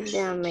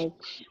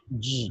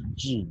 G,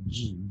 G,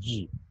 G,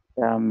 G.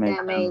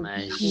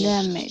 Damage.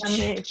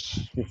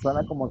 Si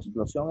suena como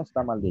explosión,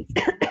 está mal dicho.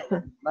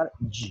 G,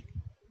 G,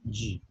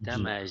 G.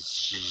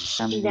 Damage.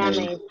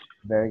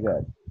 Very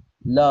good.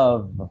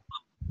 Love.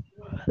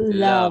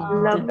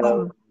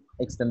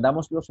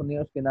 Extendamos los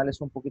sonidos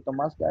finales un poquito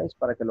más, guys,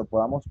 para que lo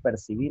podamos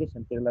percibir y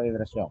sentir la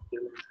vibración.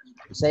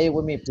 Say it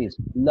with me, please.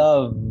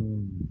 Love.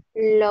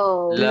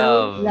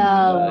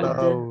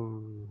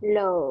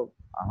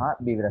 Ajá,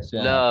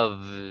 vibración.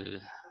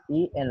 Love.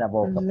 Y en la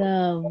boca.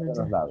 En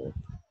los labios.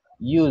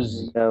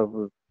 Use.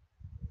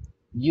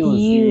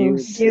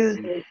 Use.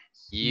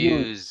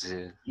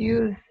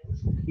 Here.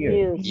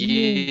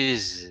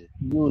 Use.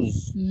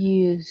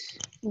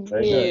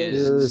 Very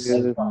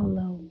good.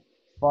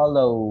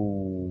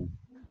 Follow.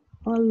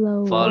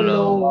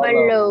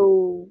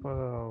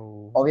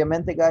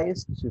 Obviamente,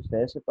 guys, si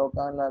ustedes se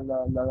tocan la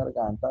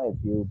garganta, if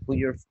you put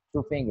your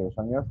 2 fingers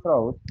on your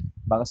throat,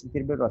 van a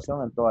sentir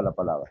vibración en toda la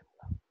palabra.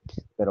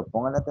 Pero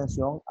pongan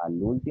atención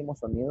al último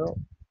sonido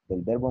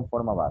del verbo en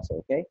forma base,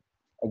 ¿ok?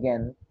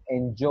 Again,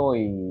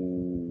 enjoy.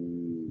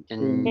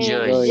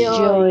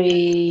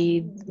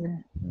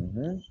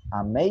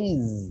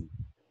 Amaze.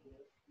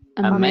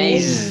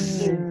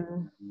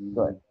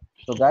 Good.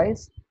 So,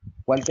 guys,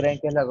 ¿cuál creen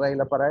que es la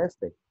regla para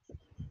este?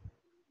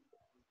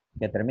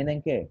 ¿Que termina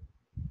en qué?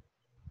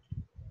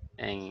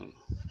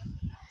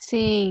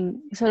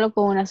 Sí, solo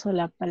con una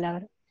sola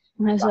palabra.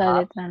 Una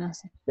sola letra, no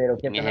sé. ¿Pero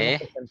qué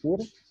tenemos que sentir?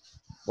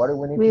 What do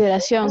we need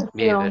Vibración.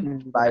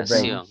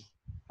 Vibration.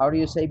 How do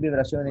you say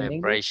vibración in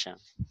English?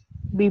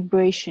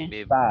 Vibration.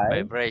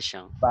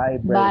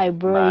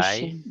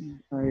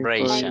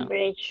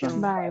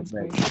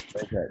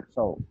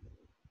 So,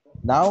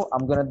 now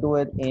I'm going to do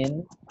it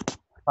in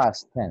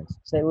past tense.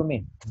 Say it with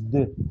me.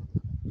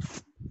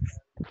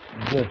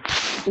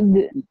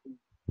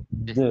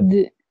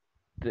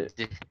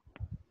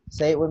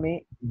 Say it with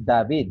me.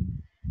 David.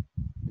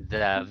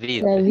 Now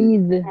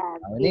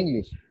in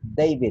English.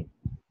 David.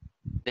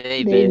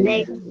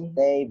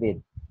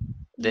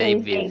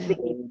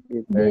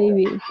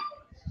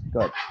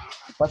 Good.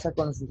 ¿Qué pasa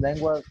con sus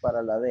lenguas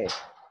para la D?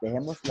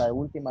 Dejemos la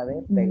última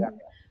D pegada.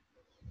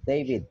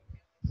 David.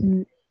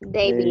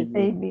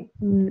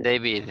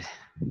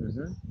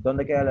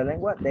 ¿Dónde queda la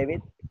lengua?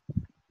 David.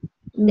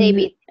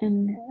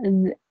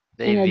 En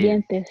los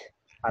dientes.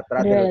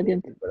 Atrás de los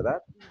dientes,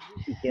 ¿verdad?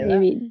 Y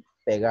queda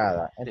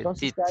pegada.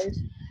 Entonces,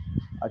 guys,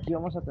 aquí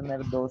vamos a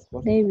tener dos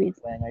cosas que nos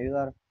pueden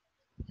ayudar.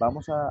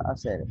 Vamos a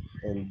hacer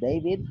el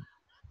David.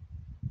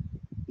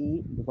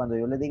 Y cuando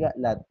yo le diga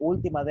la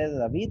última D de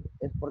David,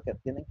 es porque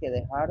tienen que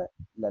dejar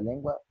la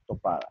lengua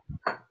topada.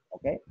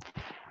 ¿Ok?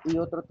 Y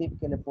otro tip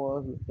que les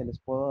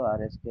puedo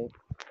dar es que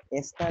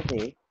esta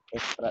D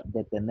es para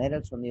detener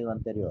el sonido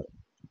anterior.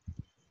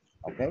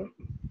 ¿Ok?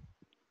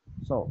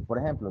 So, por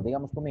ejemplo,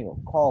 digamos conmigo,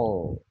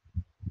 call.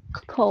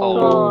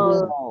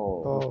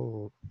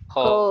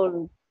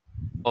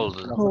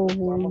 Nosotros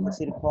podemos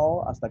decir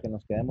call hasta que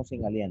nos quedemos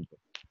sin aliento.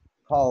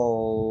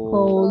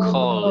 Cold.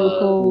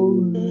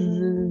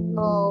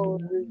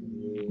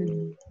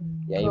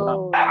 Y ahí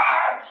vamos.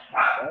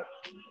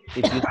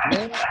 If you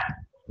swing,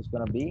 it's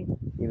going to be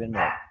even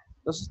more.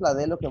 Entonces la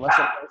D lo que va a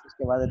hacer es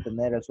que va a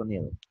detener el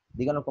sonido.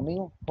 Díganlo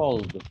conmigo.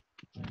 Cold.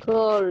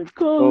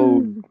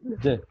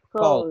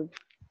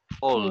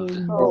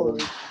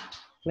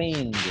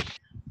 Cleaned.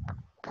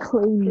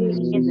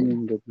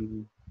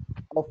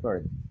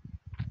 Offered.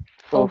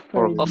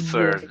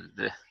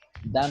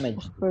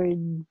 Damaged.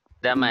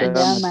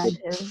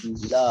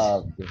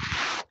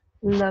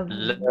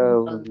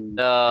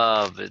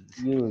 Loved.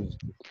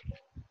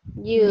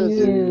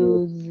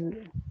 Used.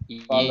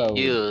 Follow.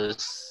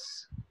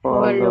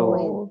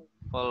 Follow.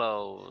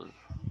 Follow.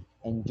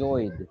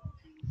 Enjoyed.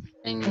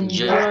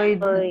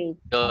 Enjoyed.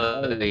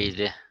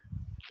 Amazed.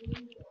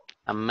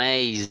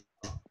 Amazed.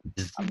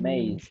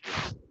 Amazed.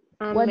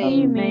 What do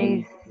you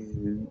mean?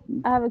 Amazing.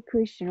 I have a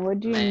question. What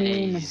do you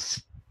mean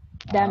Amazed.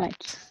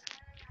 damage?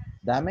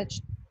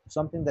 Damaged.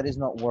 Something that is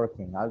not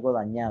working. Algo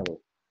dañado.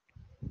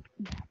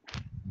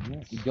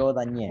 Yo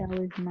dañé. That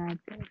was my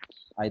bad.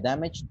 I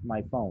damaged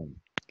my phone.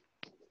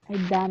 I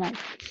damage.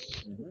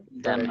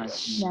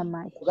 Damage.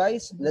 Damage. So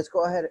guys, let's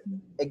go ahead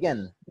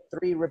again.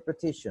 3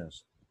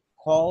 repetitions.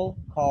 Call,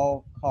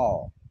 call,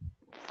 call.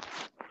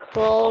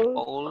 Cold.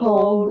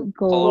 Cold,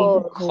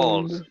 cold, Cold.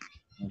 cold.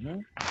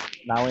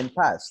 Now in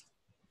past.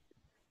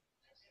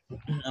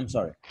 I'm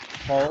sorry.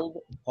 Cold,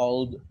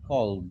 cold,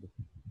 cold.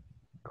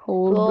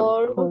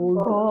 Cold,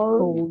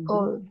 cold,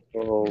 cold.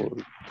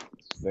 Cold.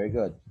 Very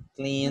good.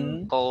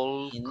 Clean.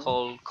 Cold. Clean.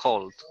 Cold.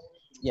 Cold.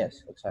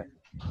 Yes, exactly.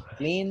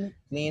 Clean,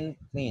 clean,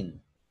 clean.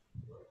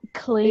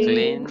 Clean,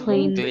 Clean.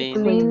 clean,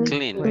 Clean.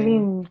 clean.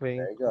 Clean.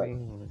 Very good.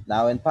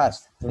 Now in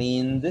past.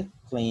 Cleaned,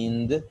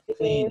 cleaned,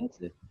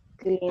 cleaned.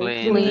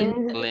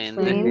 Cleaned.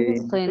 Cleaned.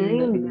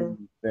 Clean.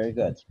 Very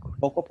good.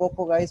 Poco a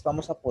poco, guys,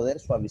 vamos a poder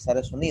suavizar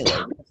el sonido.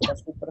 Ahorita está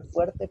súper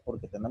fuerte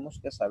porque tenemos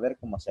que saber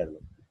cómo hacerlo.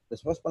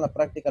 Después con la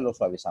práctica lo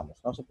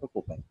suavizamos. No se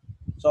preocupen.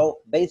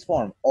 So, base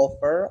form.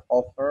 Offer,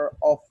 offer,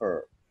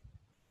 offer.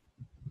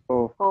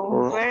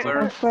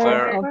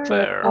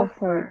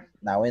 Offered.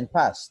 Now in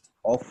past.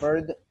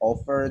 Offered,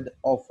 offered,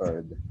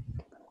 offered.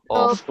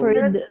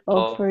 Offered.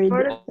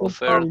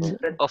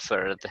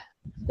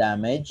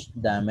 Damage,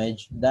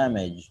 damage,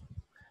 damage.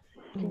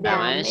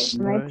 Damage.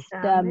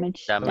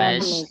 Damage.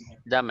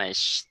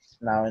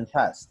 Now in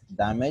past.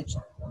 Damage,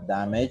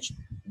 damage,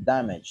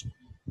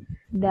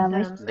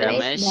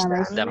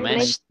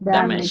 damage.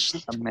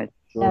 Damage.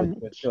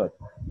 Good.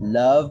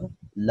 Love,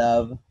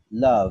 love,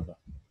 love.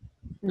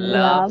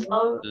 Love.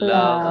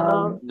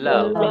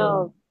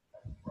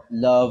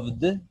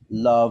 Loved,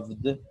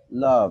 loved,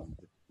 loved.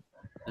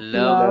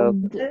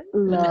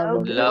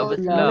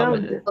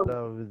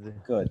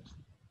 Good.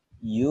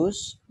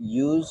 Use,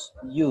 use,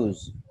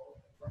 use.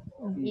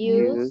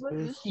 Use.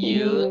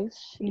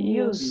 Use,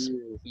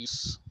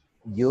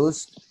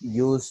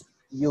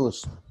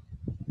 use,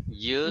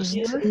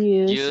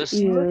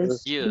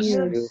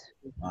 use.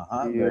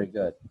 Very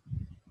good.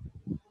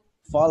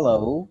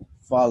 Follow,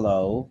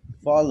 follow,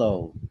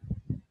 follow.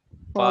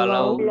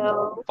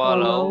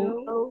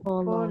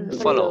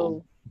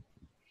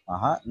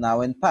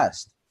 Now in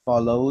past.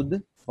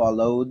 Followed,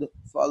 followed,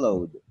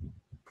 followed.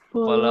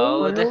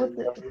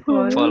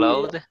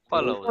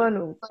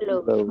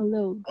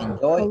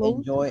 Enjoy,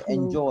 enjoy,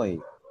 enjoy.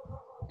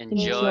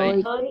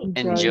 Enjoy.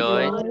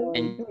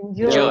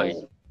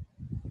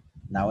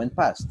 Now in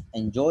past.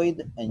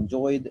 Enjoyed,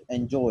 enjoyed,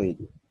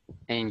 enjoyed.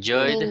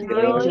 Enjoyed.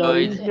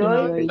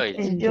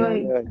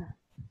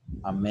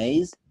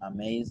 Amazed,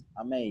 amazed,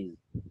 amazed.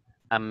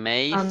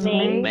 Amazed.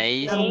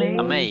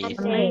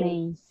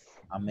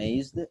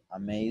 Amazed,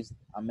 amazed,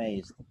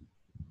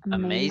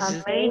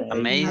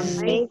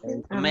 amazed.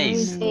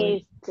 Amazed.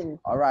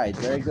 All right,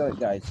 very good,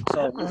 guys.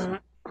 So listen,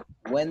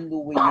 when do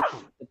we use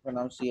the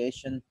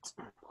pronunciation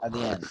at the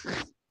end?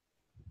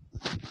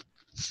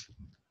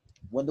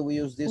 When do we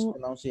use this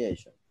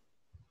pronunciation?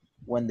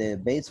 When the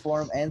base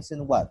form ends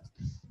in what?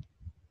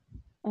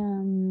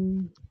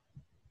 An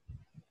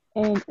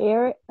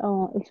air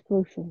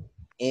explosion.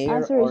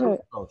 Air Sorry. or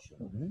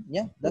explosion.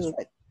 Yeah, that's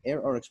right.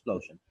 Air or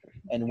explosion.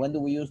 And when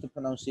do we use the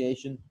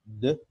pronunciation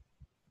the?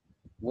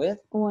 With?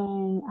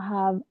 When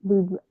have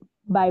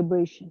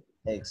vibration.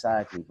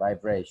 Exactly,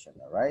 vibration,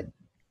 all right?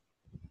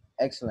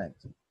 Excellent.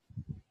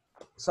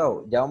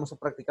 So, ya vamos a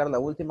practicar la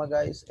última,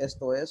 guys.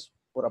 Esto es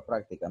pura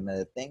práctica. Me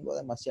detengo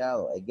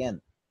demasiado.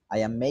 Again,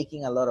 I am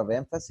making a lot of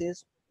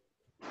emphasis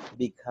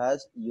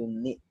because you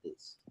need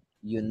this.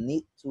 You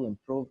need to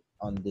improve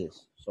on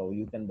this so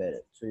you can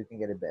get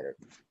it better.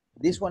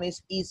 This one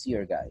is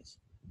easier, guys.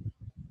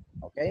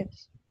 Okay?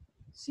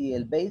 See,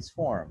 if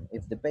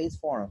the base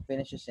form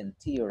finishes in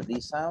T or D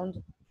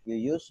sound, you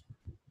use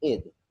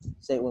id.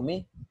 Say it with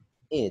me.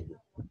 Id.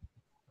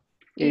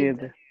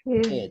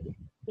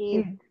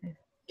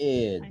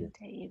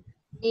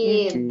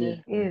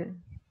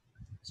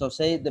 So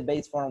say the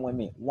base form with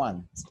me.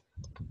 Want.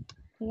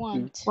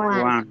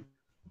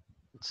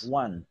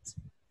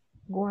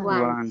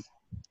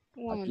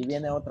 Aquí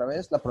viene otra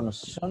vez la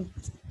pronunciación,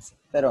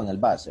 pero en el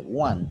base.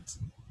 Want.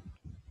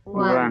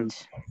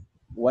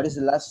 What is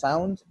the last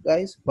sound,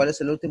 guys? ¿Cuál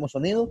es el último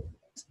sonido?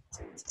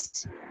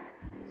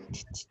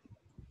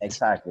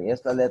 Exactly.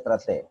 Es la letra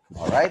T.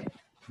 All right.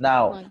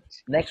 Now,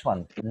 next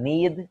one.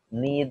 Need.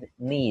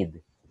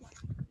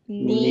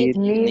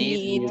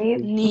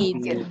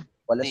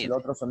 ¿Cuál es el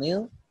otro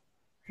sonido?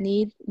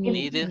 Need.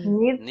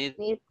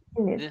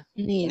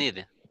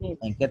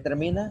 ¿En qué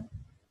termina?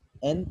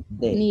 En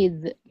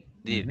D.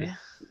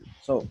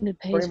 So,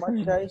 pretty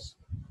much, guys,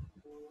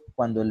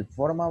 cuando el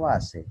forma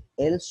base,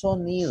 el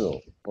sonido,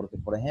 porque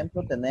por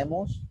ejemplo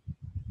tenemos,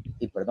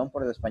 y perdón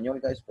por el español,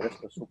 guys, pero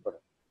esto es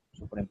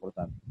súper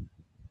importante.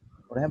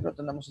 Por ejemplo,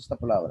 tenemos esta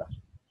palabra.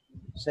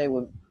 Say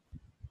with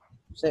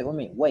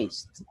me,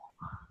 waste.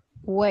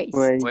 Waste.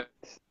 Wait.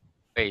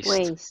 Waste.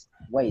 Waste.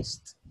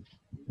 Waste.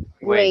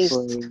 Waste. Wait.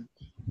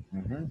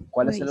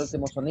 ¿Cuál es el Waste.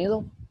 último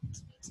sonido?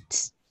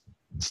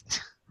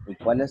 ¿Y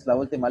cuál es la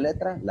última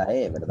letra? La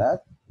E,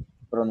 ¿verdad?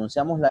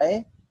 ¿Pronunciamos la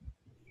E?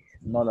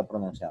 No la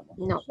pronunciamos.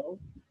 No. So,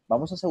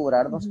 vamos a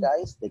asegurarnos,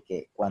 guys, de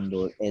que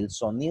cuando el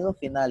sonido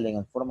final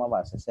en forma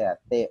base sea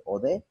T o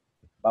D,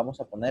 vamos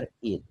a poner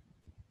it.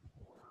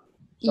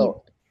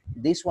 So,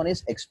 this one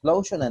is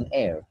explosion and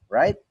air,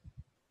 right?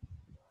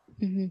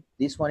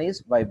 This one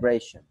is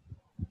vibration.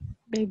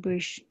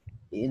 Vibration.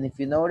 And if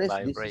you notice,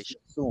 this is Vibration.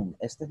 the sum.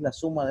 Esta es la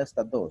suma de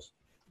estas dos.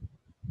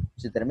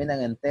 Si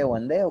terminan en T o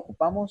en D,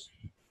 ocupamos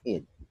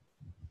it.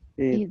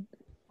 It.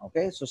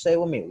 Okay, so say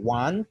with me,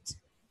 want,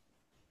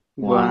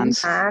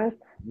 Want. And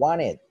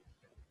wanted,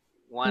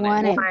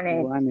 Wanted.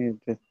 wanted.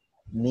 Wanted.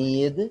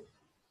 need,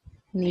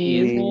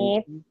 Need.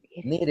 Need.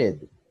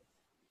 needed,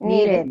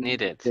 Needed.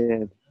 Needed.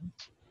 Dead.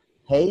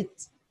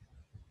 hate,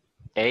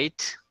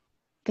 Eight.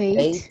 Fate.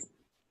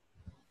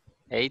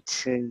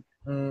 Eight. Eight.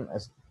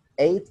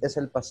 Eight es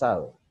el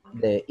pasado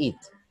de it.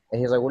 Es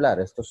irregular,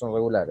 estos son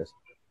regulares.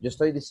 Yo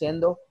estoy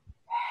diciendo,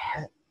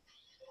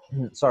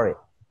 sorry,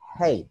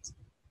 hate.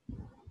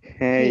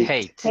 Hate.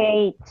 Hate.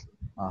 Hate.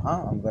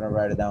 I'm gonna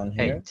write it down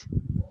here.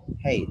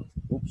 Hate. Hate.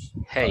 Oops.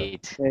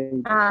 Hate.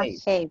 Hate. Hate.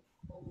 Hate.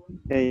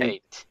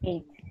 Hate.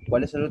 Hate.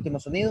 ¿Cuál es el último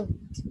sonido?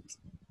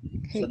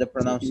 So Hate. the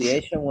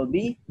pronunciation will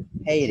be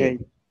hated.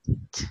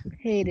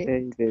 Hate.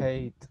 Hated.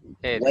 Hated.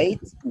 Hate. Wait,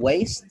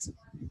 waste,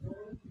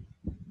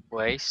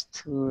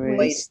 Waste.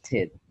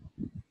 wasted.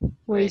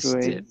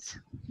 Wasted.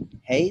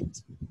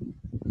 Hate,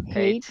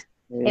 Hate.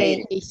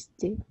 Hate.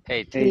 Hasted.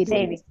 Hate. Hated.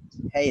 hated.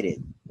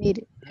 Hated.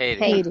 Hated.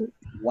 Hated.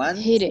 Want,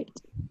 Hated.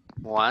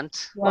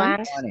 Want.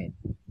 Want. wanted.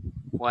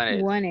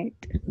 Wanted. Wanted.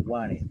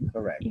 Wanted.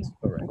 Correct. Yeah.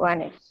 Correct.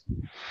 Wanted.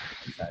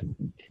 Exactly.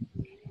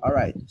 All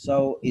right.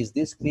 So is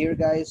this clear,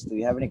 guys? Do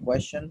you have any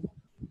question?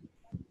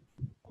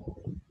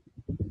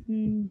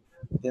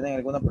 ¿Tienen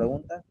alguna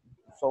pregunta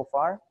so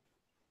far?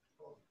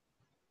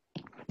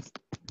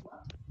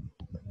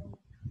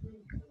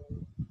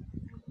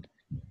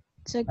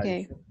 It's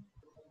okay.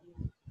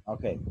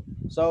 Okay.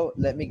 So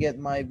let me get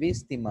my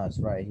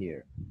víctimas right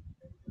here.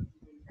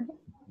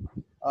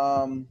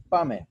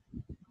 Pame,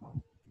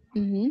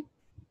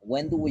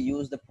 when do we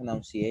use the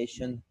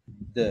pronunciation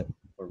the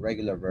for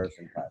regular verbs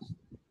in past?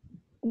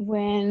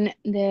 When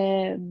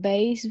the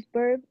base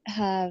verb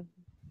have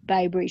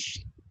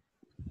vibration.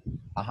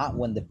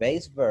 When the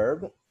base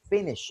verb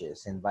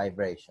finishes in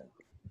vibration.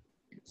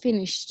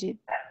 Finished it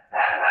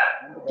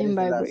What in is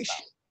the last vibration.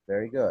 sound?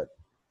 Very good.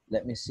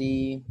 Let me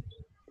see.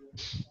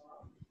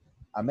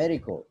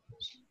 Americo.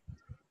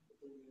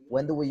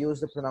 When do we use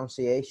the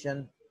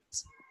pronunciation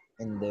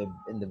in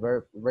the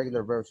verb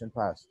regular verbs in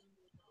past?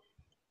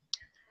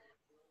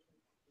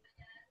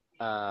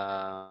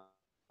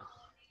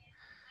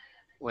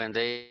 When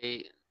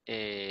they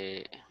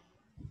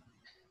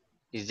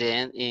is the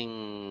end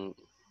in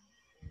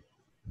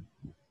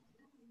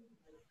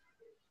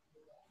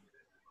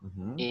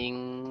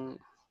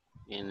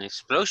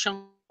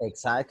explosion.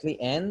 Exactly,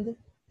 and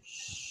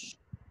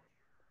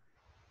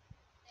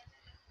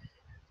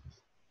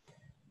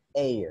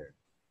air.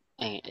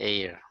 And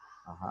air.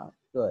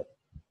 Good.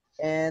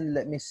 And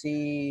let me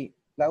see,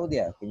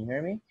 Claudia, can you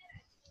hear me?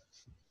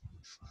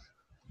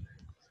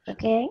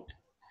 Okay.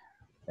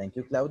 Thank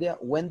you, Claudia.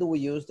 When do we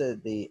use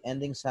the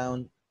ending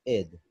sound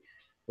id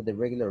for the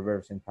regular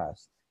verbs in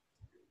past?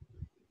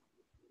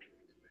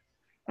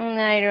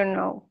 I don't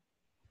know.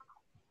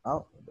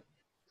 Oh,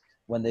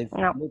 when they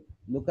No.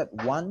 look at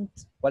want,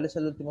 ¿cuál es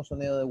el último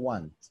sonido de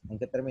want? ¿En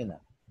qué termina?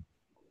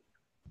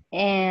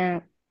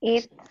 And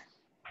it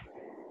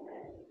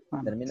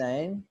Termina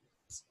en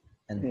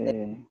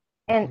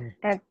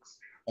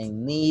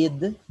en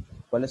need.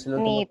 ¿Cuál es el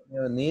último need.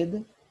 sonido de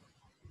need?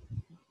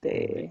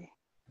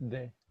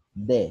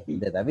 De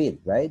David,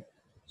 right?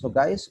 So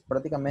guys,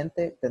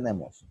 prácticamente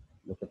tenemos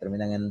los que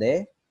terminan en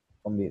D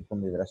con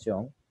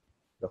vibración,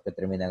 los que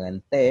terminan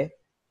en T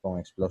con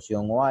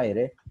explosión o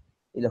aire,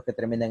 y los que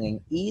terminan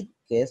en id,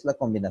 que es la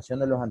combinación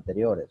de los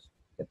anteriores.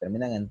 Que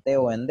terminan en T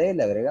o en D,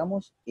 le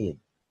agregamos id.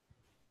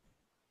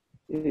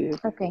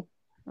 Okay.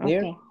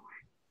 Clear?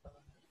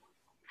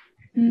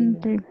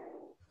 Okay.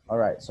 All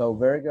right, so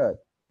very good.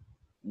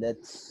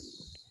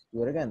 Let's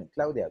do it again.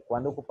 Claudia,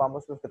 ¿cuándo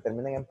ocupamos los que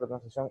terminan en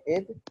pronunciación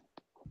id?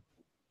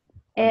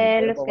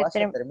 El Los verbo que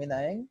base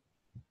termina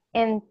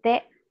en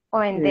T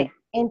o en D.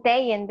 En T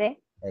y en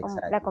D.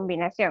 Exactly. La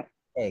combinación.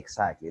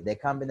 Exactly, the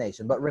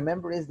combination. But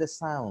remember, it's the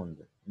sound,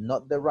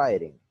 not the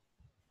writing.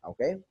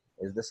 Okay?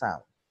 It's the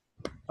sound.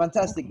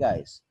 Fantastic,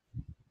 guys.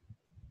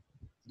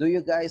 Do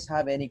you guys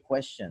have any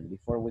question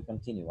before we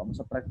continue? Vamos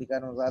a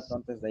practicar un rato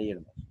antes de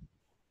irnos.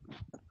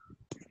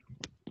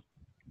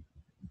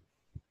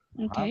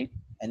 Okay.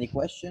 Any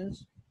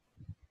questions?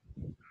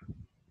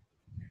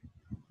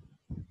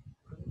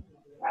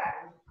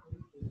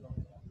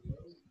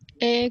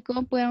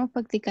 ¿Cómo podemos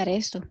practicar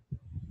esto?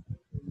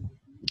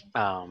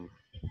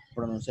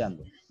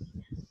 Pronunciando.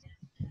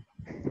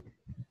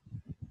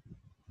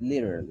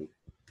 literally.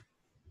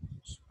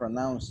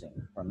 Pronouncing.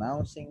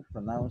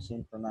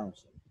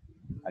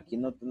 Aquí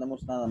no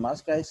tenemos nada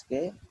más, guys,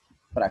 que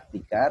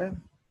practicar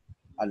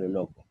a lo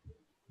loco.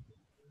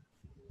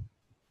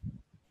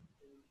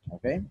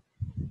 ¿Ok?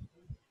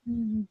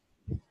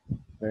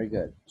 Very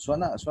good.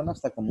 Suena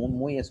hasta como un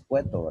muy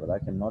escueto,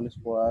 ¿verdad? Que no les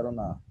puedo dar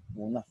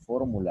una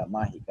fórmula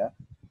mágica,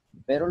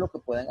 pero lo que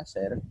pueden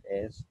hacer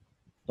es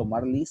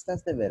tomar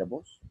listas de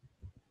verbos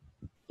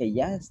que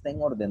ya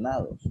estén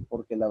ordenados,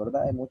 porque la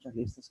verdad hay muchas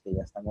listas que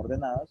ya están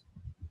ordenadas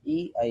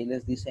y ahí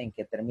les dice en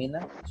qué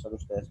termina y solo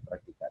ustedes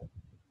practicar.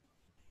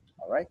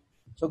 All right.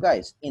 So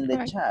guys, in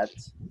the chat,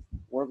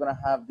 we're going to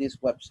have this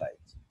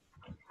website.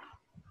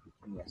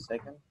 Give me a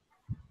second.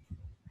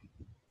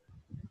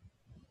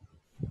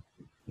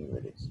 Here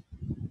it is.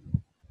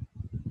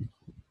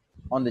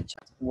 On the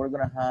chat, we're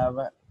going to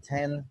have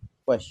 10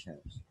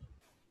 questions.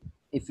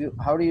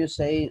 How do you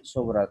say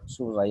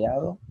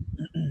subrayado?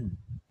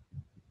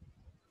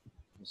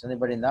 Does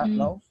anybody not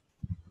know?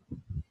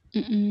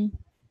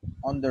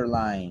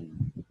 Underline.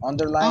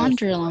 Underline.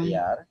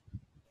 Subrayar.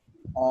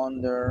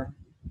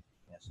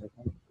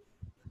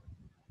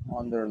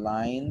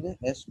 Underlined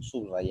es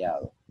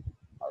subrayado.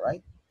 All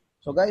right.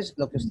 So guys,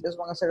 lo que ustedes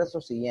van a hacer es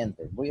lo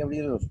siguiente. Voy a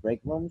abrir los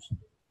break rooms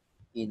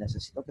y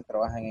necesito que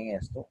trabajen en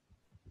esto.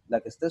 La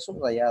que esté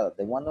subrayada,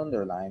 the one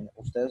underline,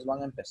 ustedes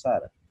van a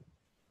empezar.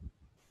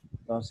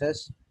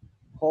 Entonces,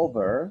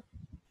 cover,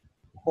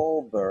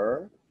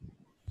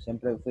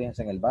 siempre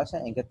fíjense en el base,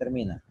 ¿en qué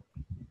termina?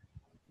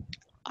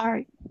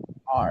 R.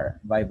 R,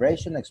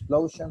 vibration,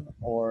 explosion,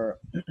 or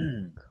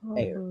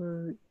air.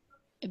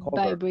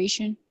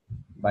 Vibration.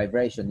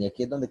 Vibration, y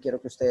aquí es donde quiero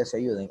que ustedes se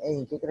ayuden. Hey,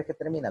 ¿en qué crees que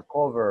termina?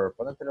 Cover,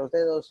 ponete los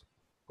dedos,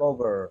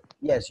 cover.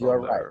 Yes, you are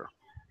right.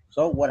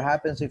 So what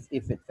happens if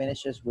it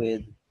finishes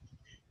with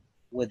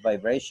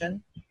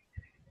vibration?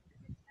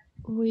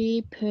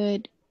 We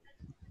put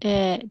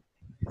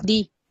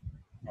D.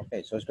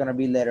 Okay, so it's going to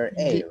be letter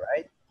A,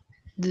 right?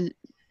 D.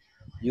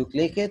 You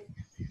click it,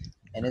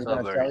 and it's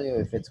going to tell you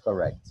if it's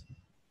correct.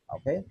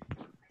 Okay?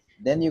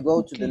 Then you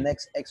go to the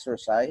next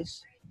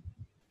exercise,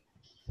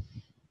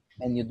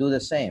 and you do the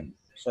same.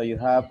 So you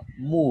have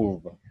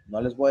move. No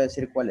les voy a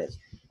decir cuál es.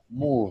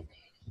 Move.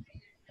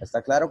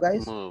 ¿Está claro,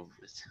 guys? Move.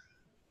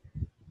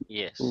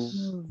 Yes.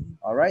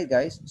 All right,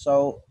 guys.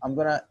 So I'm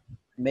going to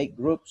make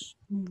groups,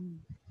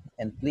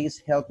 and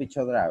please help each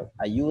other out.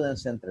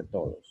 Ayúdense entre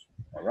todos.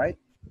 All right?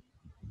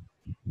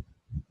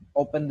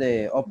 Open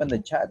the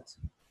chat.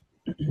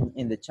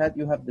 In the chat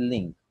you have the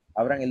link.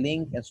 Abran el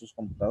link en sus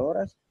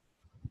computadoras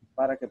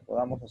para que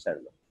podamos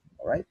hacerlo.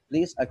 All right?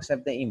 Please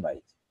accept the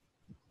invite.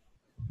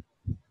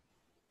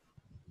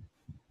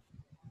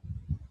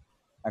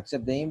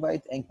 Accept the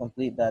invite and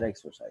complete that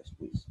exercise,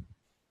 please.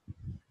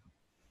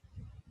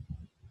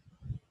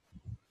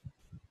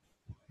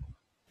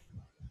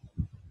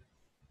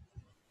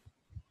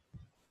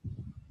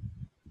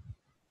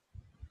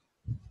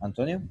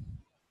 Antonio?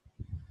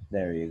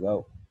 There you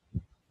go.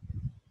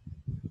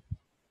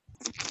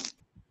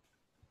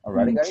 All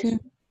right, guys.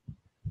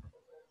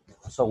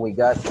 So we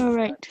got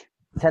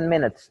 10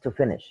 minutes to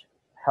finish.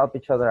 Help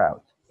each other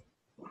out.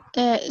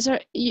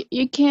 Sorry,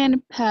 you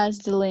can pass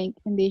the link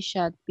in the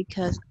chat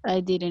because I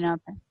didn't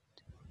open.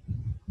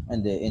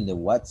 In the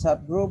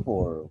WhatsApp group,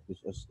 or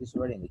it's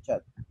already in the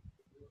chat?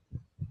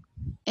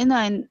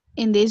 And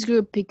in this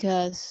group,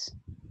 because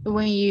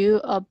when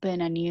you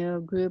open a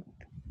new group,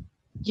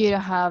 you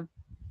don't have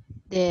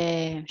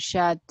the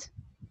chat.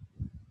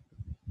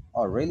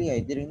 Oh, really? I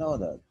didn't know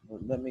that.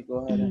 Let me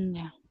go ahead and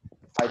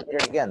I did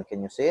it again.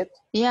 Can you see it?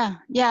 Yeah,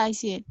 I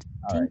see it.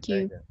 Thank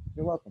you.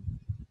 You're welcome.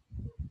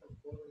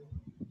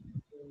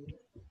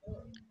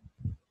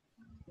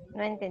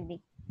 No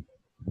entendí.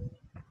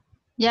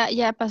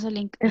 Ya pasó el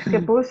link. Es que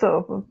ya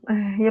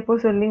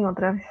puso el link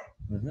otra vez.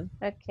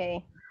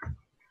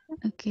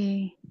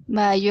 Ok.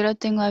 Va, yo lo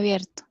tengo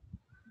abierto.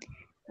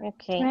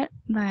 Ok.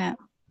 Va,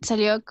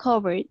 salió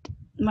covered.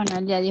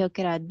 Bueno, ya dijo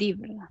que era D,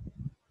 ¿verdad?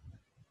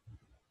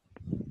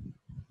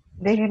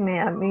 Déjeme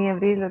a mí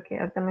abrir lo que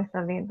ahorita me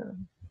está viendo.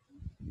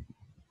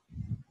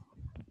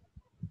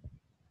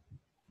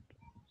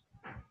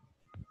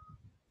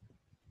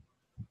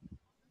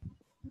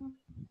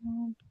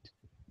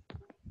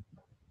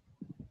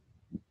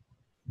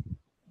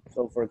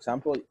 So, for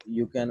example,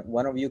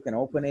 one of you can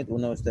open it,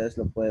 uno de ustedes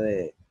lo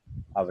puede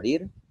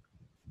abrir,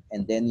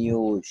 and then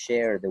you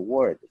share the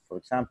word. For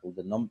example,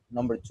 the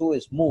number 2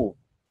 is move,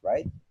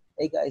 right?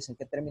 Hey guys, ¿en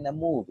qué termina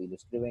move? Y lo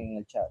escriben en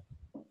el chat.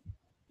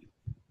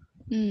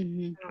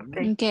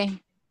 Okay.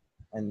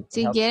 And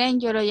si quieren,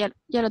 yo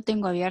ya lo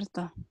tengo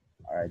abierto.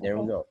 All right, there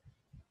we go.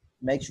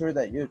 Make sure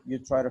that you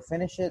try to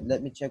finish it.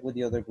 Let me check with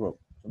the other group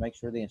to make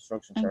sure the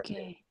instructions are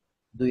clear.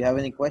 Do you have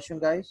any question,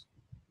 guys?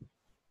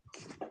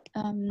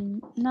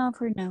 No,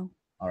 for now.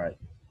 All right,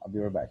 I'll be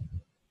right back.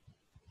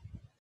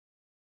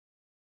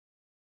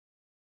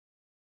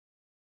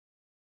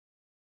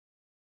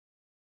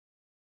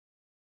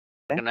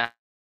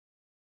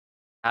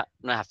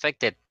 No es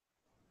affected.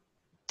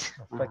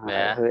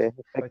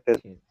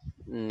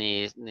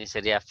 Ni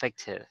sería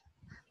affected.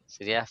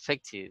 Sería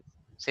affected.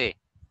 Sí.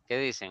 ¿Qué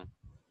dicen?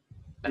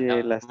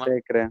 La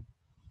C, creo.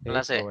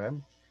 La C.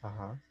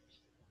 Ajá.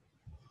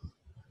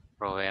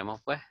 Probemos,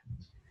 pues.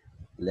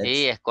 Let's,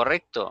 Y es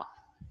correcto.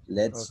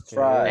 let's Okay.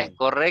 try. Es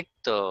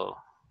correcto.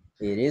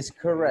 It is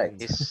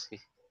correct.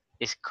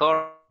 It's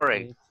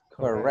correct.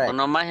 Correct.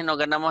 Uno más y nos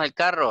ganamos el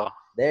carro.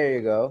 There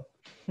you go.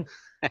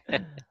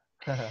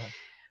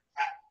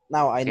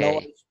 Now I know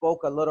I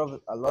spoke a lot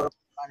of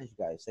Spanish,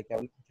 guys. Sé que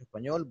hablo mucho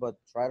español, but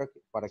para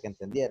que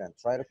entendieran.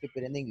 Try to keep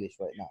it in English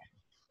right now.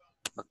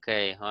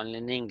 Okay, only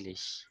in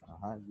English.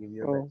 Give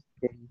your best.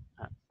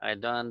 I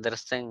don't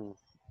understand.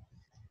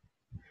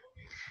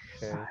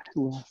 It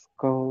was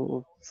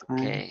cold outside.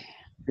 Okay.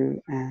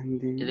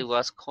 It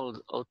was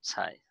cold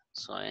outside.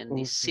 So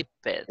any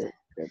sipped.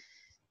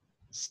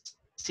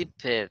 Sipped.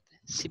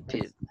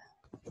 Sipped.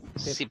 Sipped.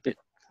 Sipped.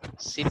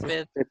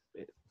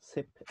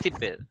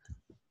 Sipped.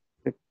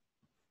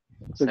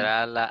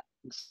 Será la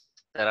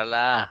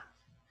A.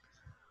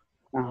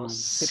 O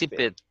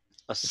sipped.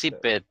 O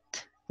sipped.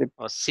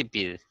 O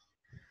sipped.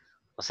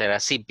 O será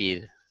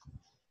sipped.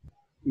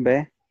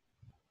 B.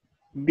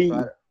 B.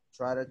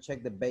 Try to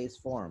check the base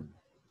form.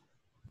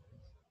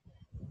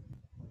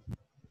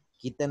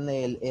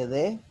 Quítenle el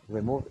ed,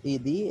 remove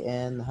ed,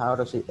 and how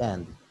does it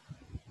end?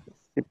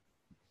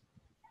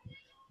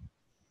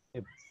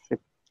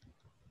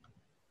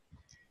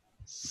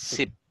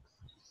 Sip.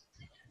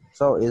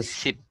 So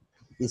it's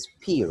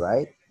P,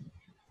 right?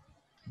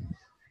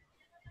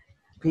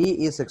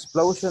 P is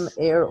explosion,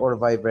 air, or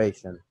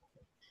vibration?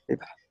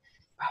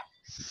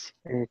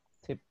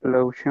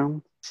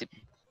 Explosion.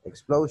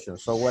 Explosion.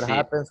 So what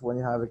happens when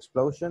you have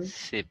explosion?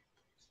 Sip.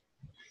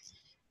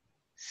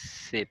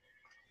 Sip.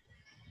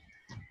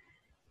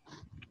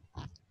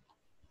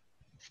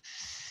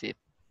 Sip.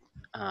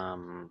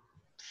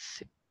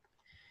 Sip.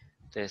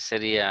 Entonces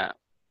sería,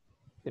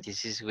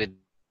 this is with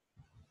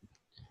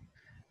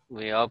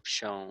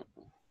option.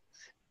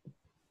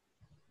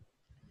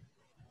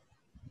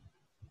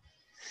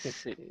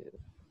 Sip.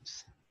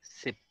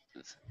 Sip.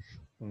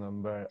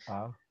 Number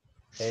A.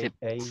 Sip.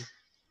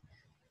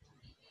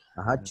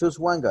 Choose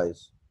one,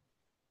 guys.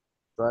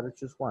 Try to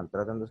choose one.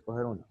 Traten de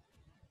escoger uno.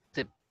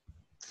 Sip.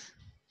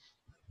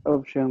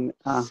 Option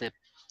A. Sip.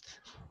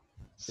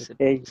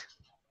 Sip. A.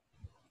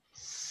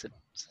 Sip.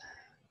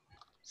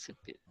 Sip.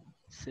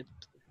 Sip.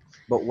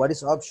 But what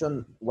is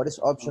option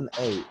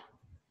A?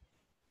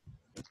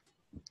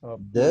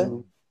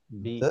 The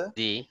B. The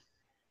D.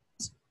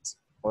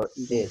 Or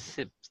it?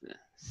 Sip.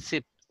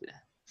 Sip.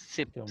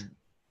 Sip.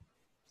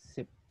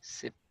 Sip.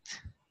 Sip.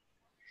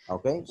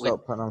 Okay, so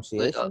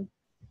pronunciation?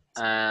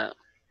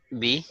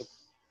 B.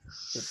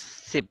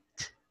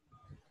 Sipped.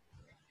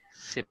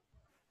 Sipped.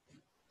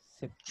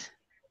 Sipped.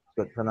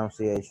 Good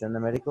pronunciation,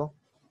 Americo?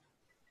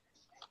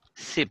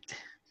 Sipped.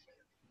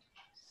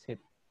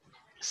 Sipped.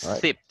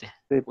 Right. Sipped.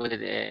 With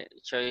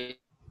choice.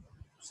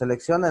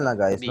 Seleccionenla,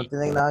 guys. B. No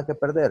tienen nada que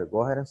perder.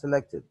 Go ahead and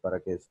select it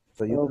para que,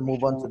 so you can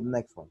move on to the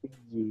next one.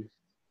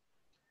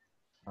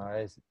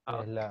 Es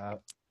la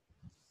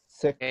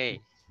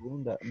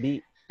segunda.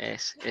 B.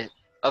 Es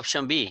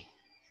option B.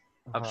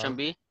 Option Ajá.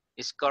 B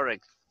is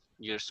correct.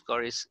 Your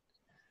score is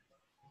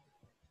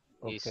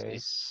Okay.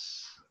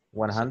 is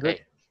 100?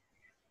 okay.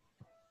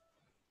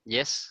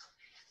 Yes.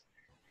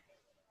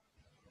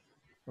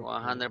 Okay.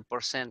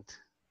 100%.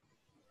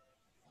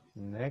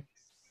 Next.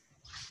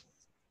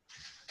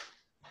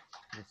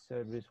 The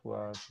service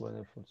was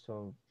wonderful.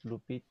 So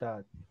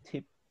Lupita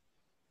tipped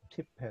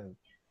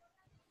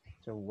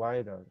the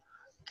waiter.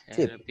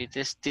 Okay, repeat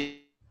this.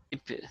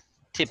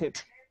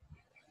 Tipped.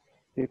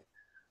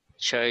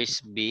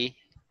 Choice B.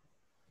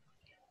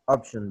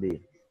 Option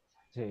B.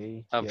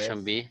 Sí, Option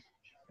yes. B.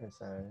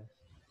 Esa es.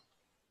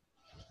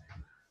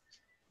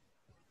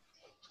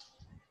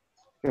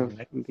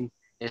 Option B.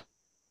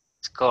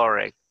 It's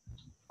correct.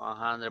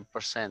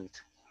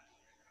 100%.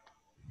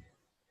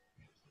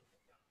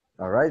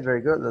 All right,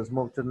 very good. Let's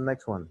move to the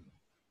next one.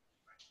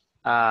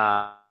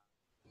 Write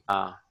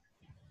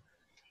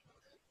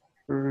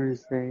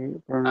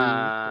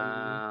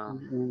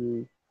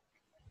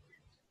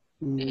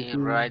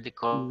the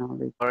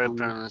correct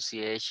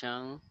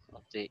pronunciation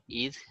of the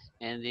id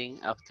ending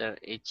after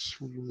each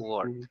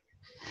word.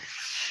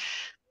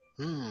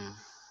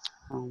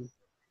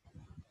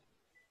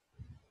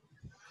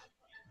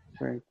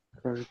 Correct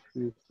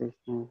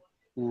pronunciation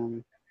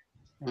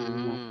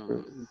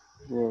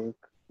work,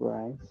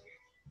 right?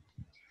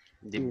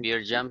 The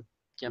beer jumped.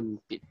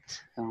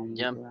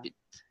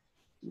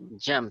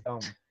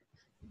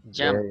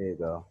 There you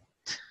go.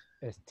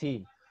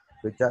 ST.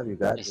 Good job, you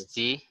got this.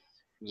 ST,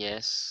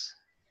 yes.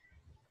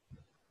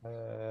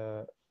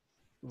 Rally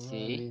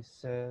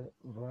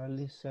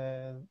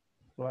said.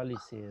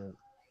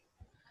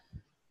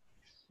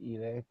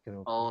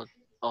 Out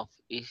of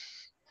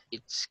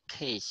its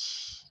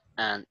cage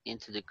and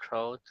into the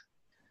crowd,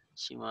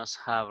 she must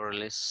have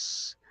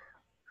released.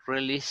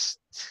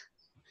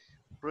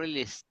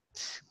 Really.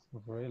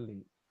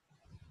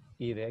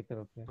 Iré,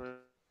 creo que.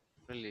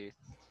 Release.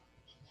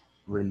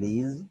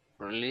 Release.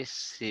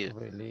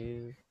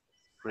 Release.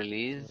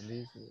 Release.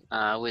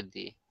 With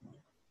the.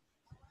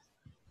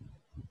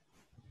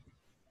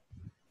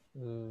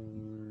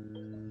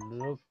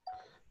 Look.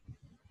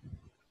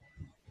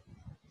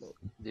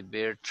 The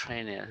bear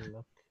trainer.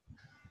 Look.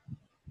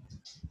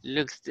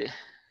 Looked.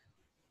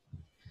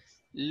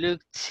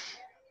 Looked.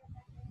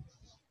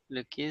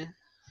 Looking.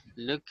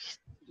 Looked.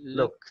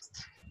 Look,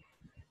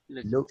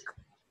 Looked. look,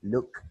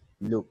 look,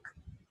 look.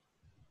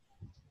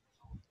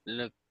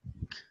 Look.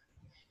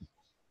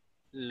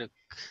 Look.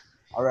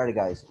 Alright,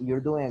 guys, you're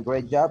doing a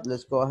great job.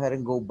 Let's go ahead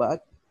and go back.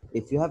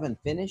 If you haven't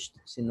finished,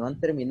 si no han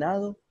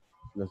terminado,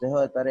 los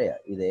dejo de tarea.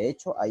 Y de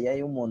hecho, ahí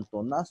hay un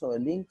montonazo de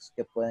links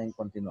que pueden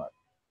continuar.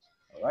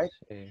 Alright?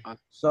 Sí.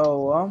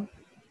 So,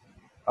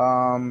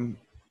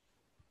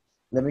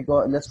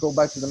 let's go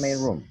back to the main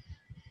room.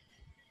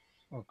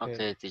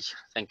 Okay, teacher.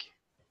 Thank you.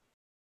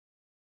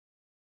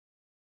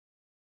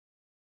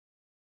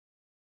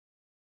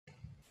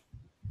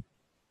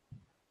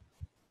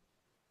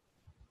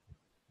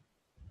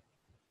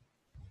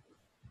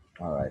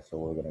 All right, so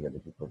we're gonna get the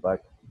people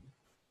back.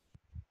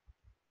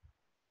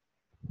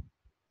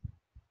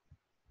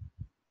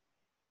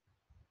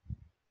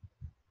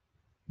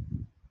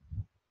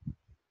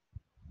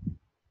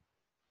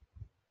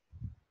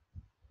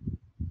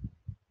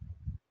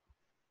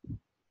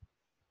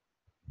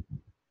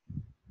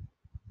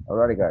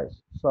 Alrighty,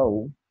 guys.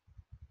 So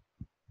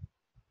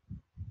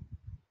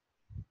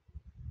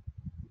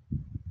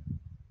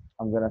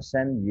I'm gonna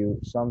send you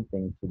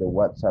something to the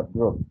WhatsApp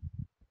group.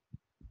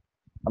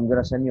 I'm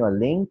gonna send you a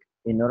link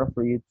in order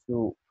for you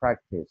to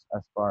practice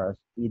as far as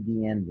ed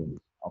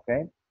endings.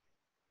 Okay.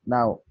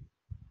 Now,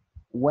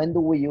 when do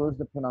we use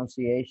the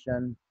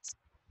pronunciation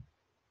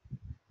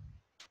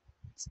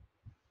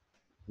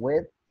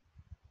with?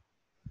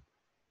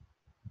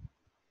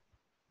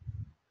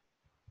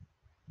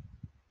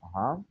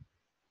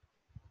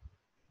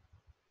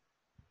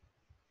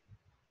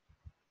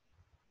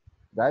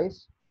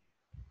 Guys,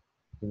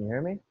 can you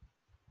hear me?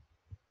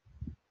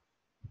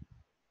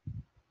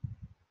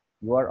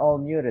 You are all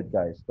muted,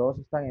 guys. Todos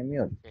están en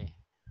mute. Okay.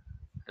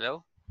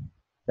 Hello?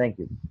 Thank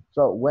you.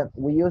 So when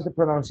we use the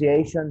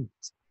pronunciation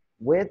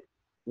with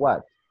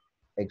what?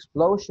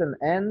 Explosion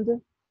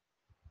and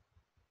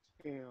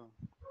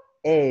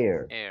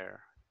air. Air.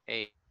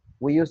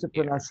 We use the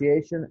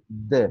pronunciation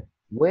the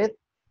with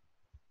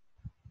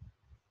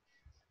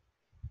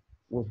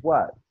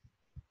what?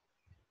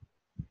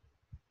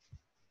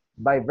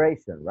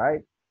 Vibration,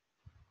 right?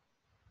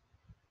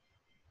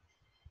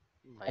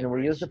 And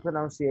we use the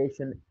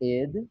pronunciation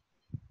id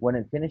when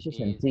it finishes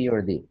in T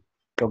or D.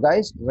 So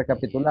guys,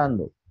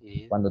 recapitulando,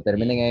 cuando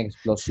terminen en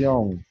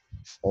explosión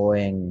o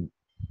en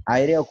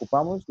aire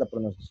ocupamos la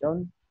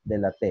pronunciación de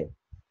la T.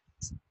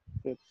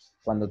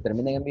 Cuando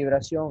terminen en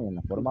vibración en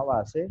la forma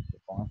base,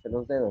 pónganse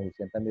los dedos y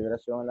sientan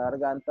vibración en la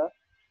garganta,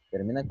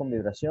 terminan con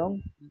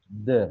vibración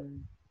D,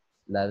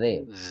 la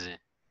D.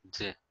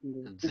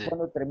 Y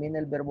cuando termine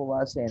el verbo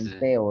base en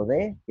T o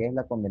D, que es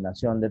la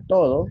combinación de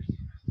todo,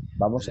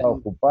 vamos a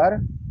ocupar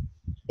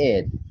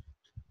ed.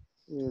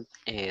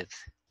 Ed.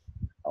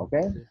 ¿Ok?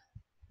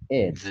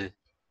 Ed.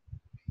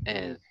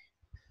 Ed.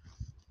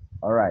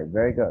 All right,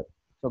 very good.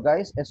 So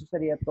guys, eso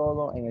sería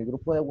todo. En el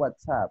grupo de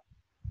WhatsApp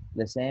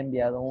les he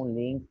enviado un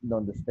link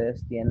donde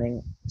ustedes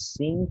tienen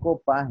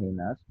 5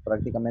 páginas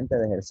prácticamente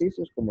de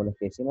ejercicios como los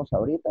que hicimos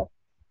ahorita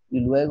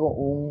y luego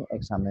un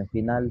examen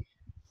final.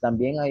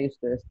 También ahí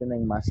ustedes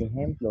tienen más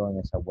ejemplos en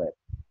esa web.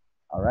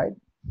 All right.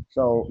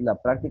 So, la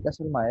práctica es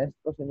el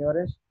maestro,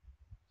 señores.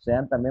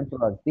 Sean también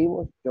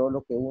proactivos. Yo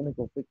lo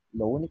único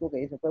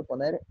que hice fue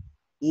poner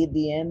ed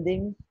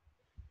ending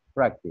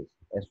practice.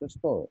 Eso es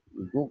todo.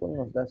 Y Google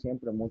nos da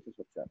siempre muchas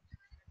opciones.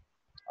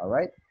 All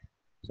right.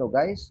 So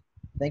guys,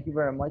 thank you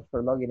very much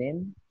for logging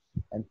in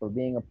and for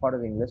being a part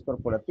of Inglés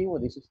Corporativo.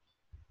 This is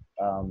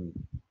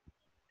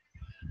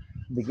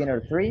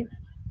beginner 3,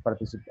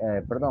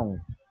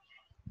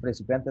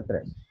 principiante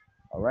 3.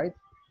 All right.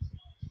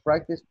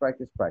 Practice,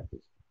 practice,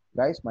 practice.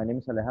 Guys, my name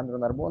is Alejandro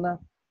Narbona.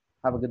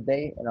 Have a good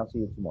day, and I'll see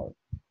you tomorrow.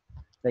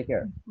 Take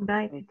care.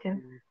 Bye, teacher.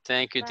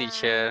 Thank you,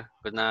 teacher.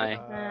 Good night.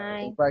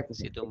 Bye. Practice.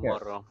 See you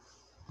tomorrow.